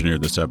Intertot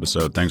engineered this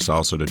episode. Thanks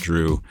also to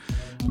Drew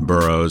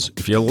Burrows.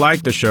 If you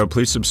like the show,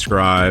 please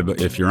subscribe.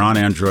 If you're on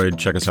Android,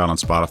 check us out on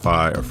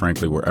Spotify or,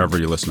 frankly, wherever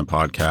you listen to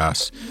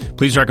podcasts.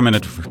 Please recommend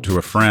it to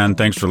a friend.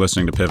 Thanks for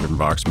listening to Pivot and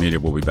Vox Media.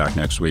 We'll be back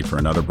next week for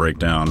another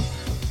breakdown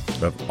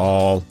of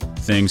all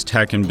things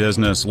tech and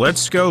business.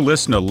 Let's go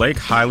listen to Lake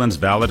Highlands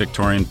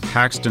valedictorian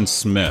Paxton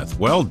Smith.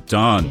 Well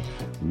done.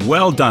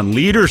 Well done.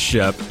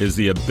 Leadership is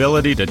the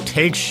ability to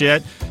take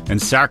shit and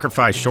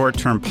sacrifice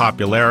short-term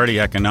popularity,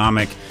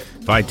 economic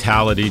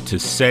vitality to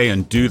say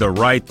and do the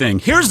right thing.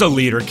 Here's a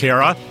leader,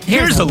 Kara.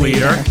 Here's a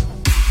leader.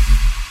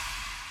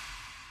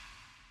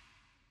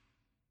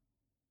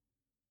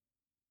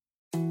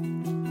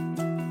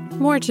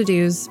 More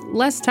to-dos,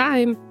 less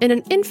time, and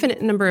an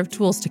infinite number of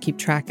tools to keep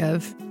track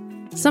of.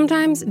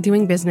 Sometimes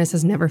doing business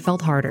has never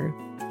felt harder,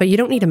 but you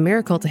don't need a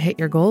miracle to hit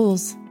your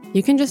goals.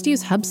 You can just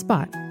use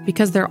HubSpot,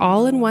 because their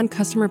all-in-one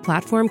customer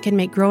platform can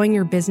make growing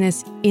your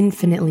business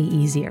infinitely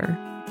easier.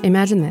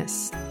 Imagine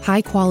this: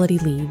 high-quality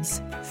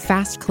leads,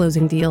 fast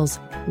closing deals,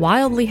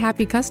 wildly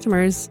happy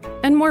customers,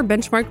 and more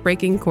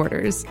benchmark-breaking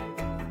quarters.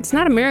 It's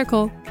not a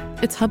miracle,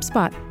 it's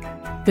HubSpot.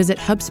 Visit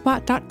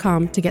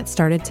HubSpot.com to get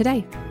started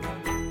today.